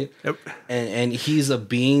manufactured, right? Yep. And he's a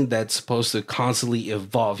being that's supposed to constantly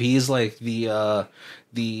evolve. He's like the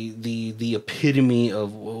epitome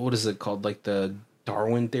of, what is it called? Like the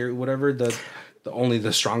Darwin theory, whatever. The only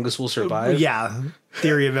the strongest will survive. Yeah.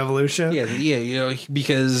 Theory of evolution. Yeah, you know,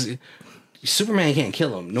 because Superman can't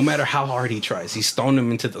kill him no matter how hard he tries. He's thrown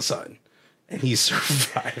him into the sun. And he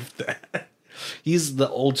survived that. He's the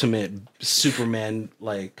ultimate Superman,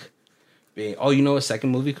 like, being. Oh, you know, a second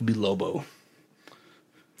movie could be Lobo.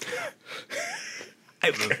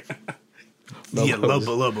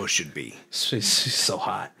 Lobo should be. He's so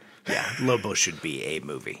hot. Yeah, Lobo should be a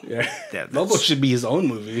movie. Yeah. Lobo should be his own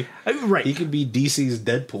movie. Right. He could be DC's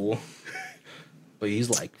Deadpool. But he's,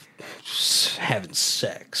 like, having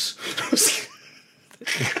sex.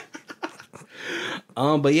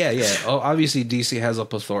 But yeah. Obviously, DC has a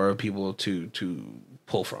plethora of people to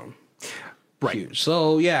pull from. Right. Huge.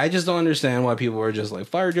 So yeah, I just don't understand why people are just like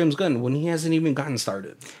fire James Gunn when he hasn't even gotten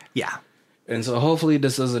started. Yeah. And so hopefully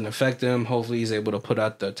this doesn't affect him. Hopefully he's able to put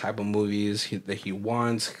out the type of movies that he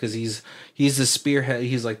wants, because he's the spearhead.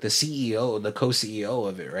 He's like the CEO, the co-CEO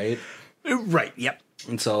of it, right? Right. Yep.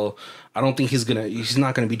 And so I don't think he's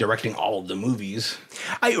not gonna be directing all of the movies.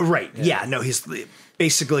 Right. Yeah. No, he's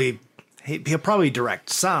basically he'll probably direct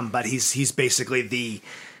some, but he's basically the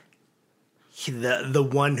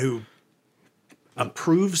one who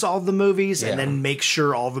approves all the movies and then makes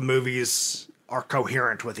sure all the movies are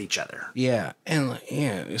coherent with each other. Yeah. And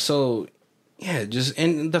so just,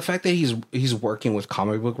 and the fact that he's working with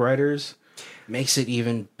comic book writers makes it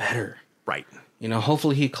even better. Right. You know,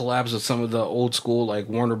 hopefully he collabs with some of the old school like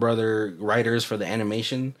Warner Brother writers for the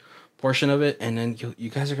animation portion of it, and then you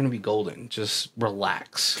guys are going to be golden. Just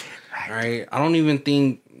relax. All right. I don't even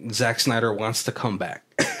think Zack Snyder wants to come back.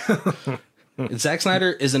 Zack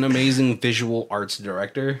Snyder is an amazing visual arts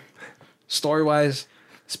director. Story-wise,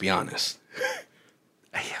 let's be honest.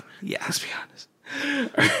 Yeah. Let's be honest.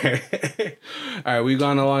 All right, we've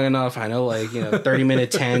gone long enough. I know,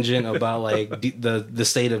 30-minute tangent about the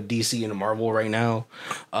state of DC and Marvel right now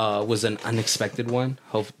was an unexpected one.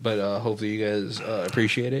 Hopefully you guys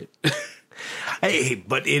appreciate it. Hey,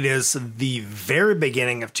 but it is the very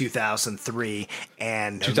beginning of 2003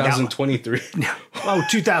 and 2023.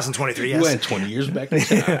 2023. Yes, we went 20 years back.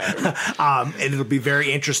 And it'll be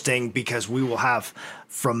very interesting because we will have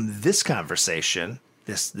from this conversation.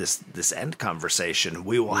 This end conversation,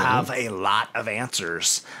 we will have a lot of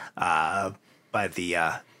answers by the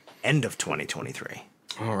end of 2023.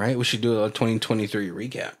 All right, we should do a 2023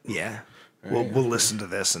 recap. Yeah, we'll listen to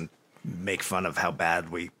this and make fun of how bad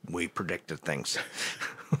we predicted things.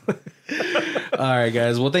 All right,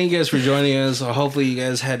 guys. Well, thank you guys for joining us. Hopefully, you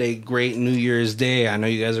guys had a great New Year's Day. I know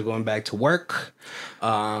you guys are going back to work.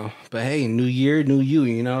 But hey, new year, new you.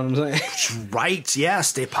 You know what I'm saying? Right. Yeah.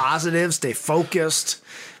 Stay positive. Stay focused.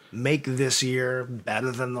 Make this year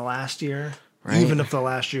better than the last year, right? Even if the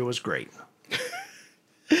last year was great.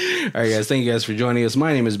 All right, guys. Thank you guys for joining us.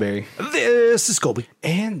 My name is Barry. This is Colby.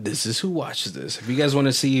 And this is Who Watches This. If you guys want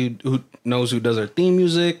to see who knows who does our theme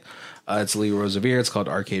music, it's Lee Rosevere. It's called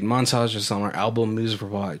Arcade Montage. It's on our album Music for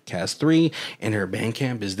Podcast 3. And her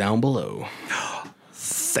Bandcamp is down below.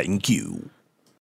 Thank you.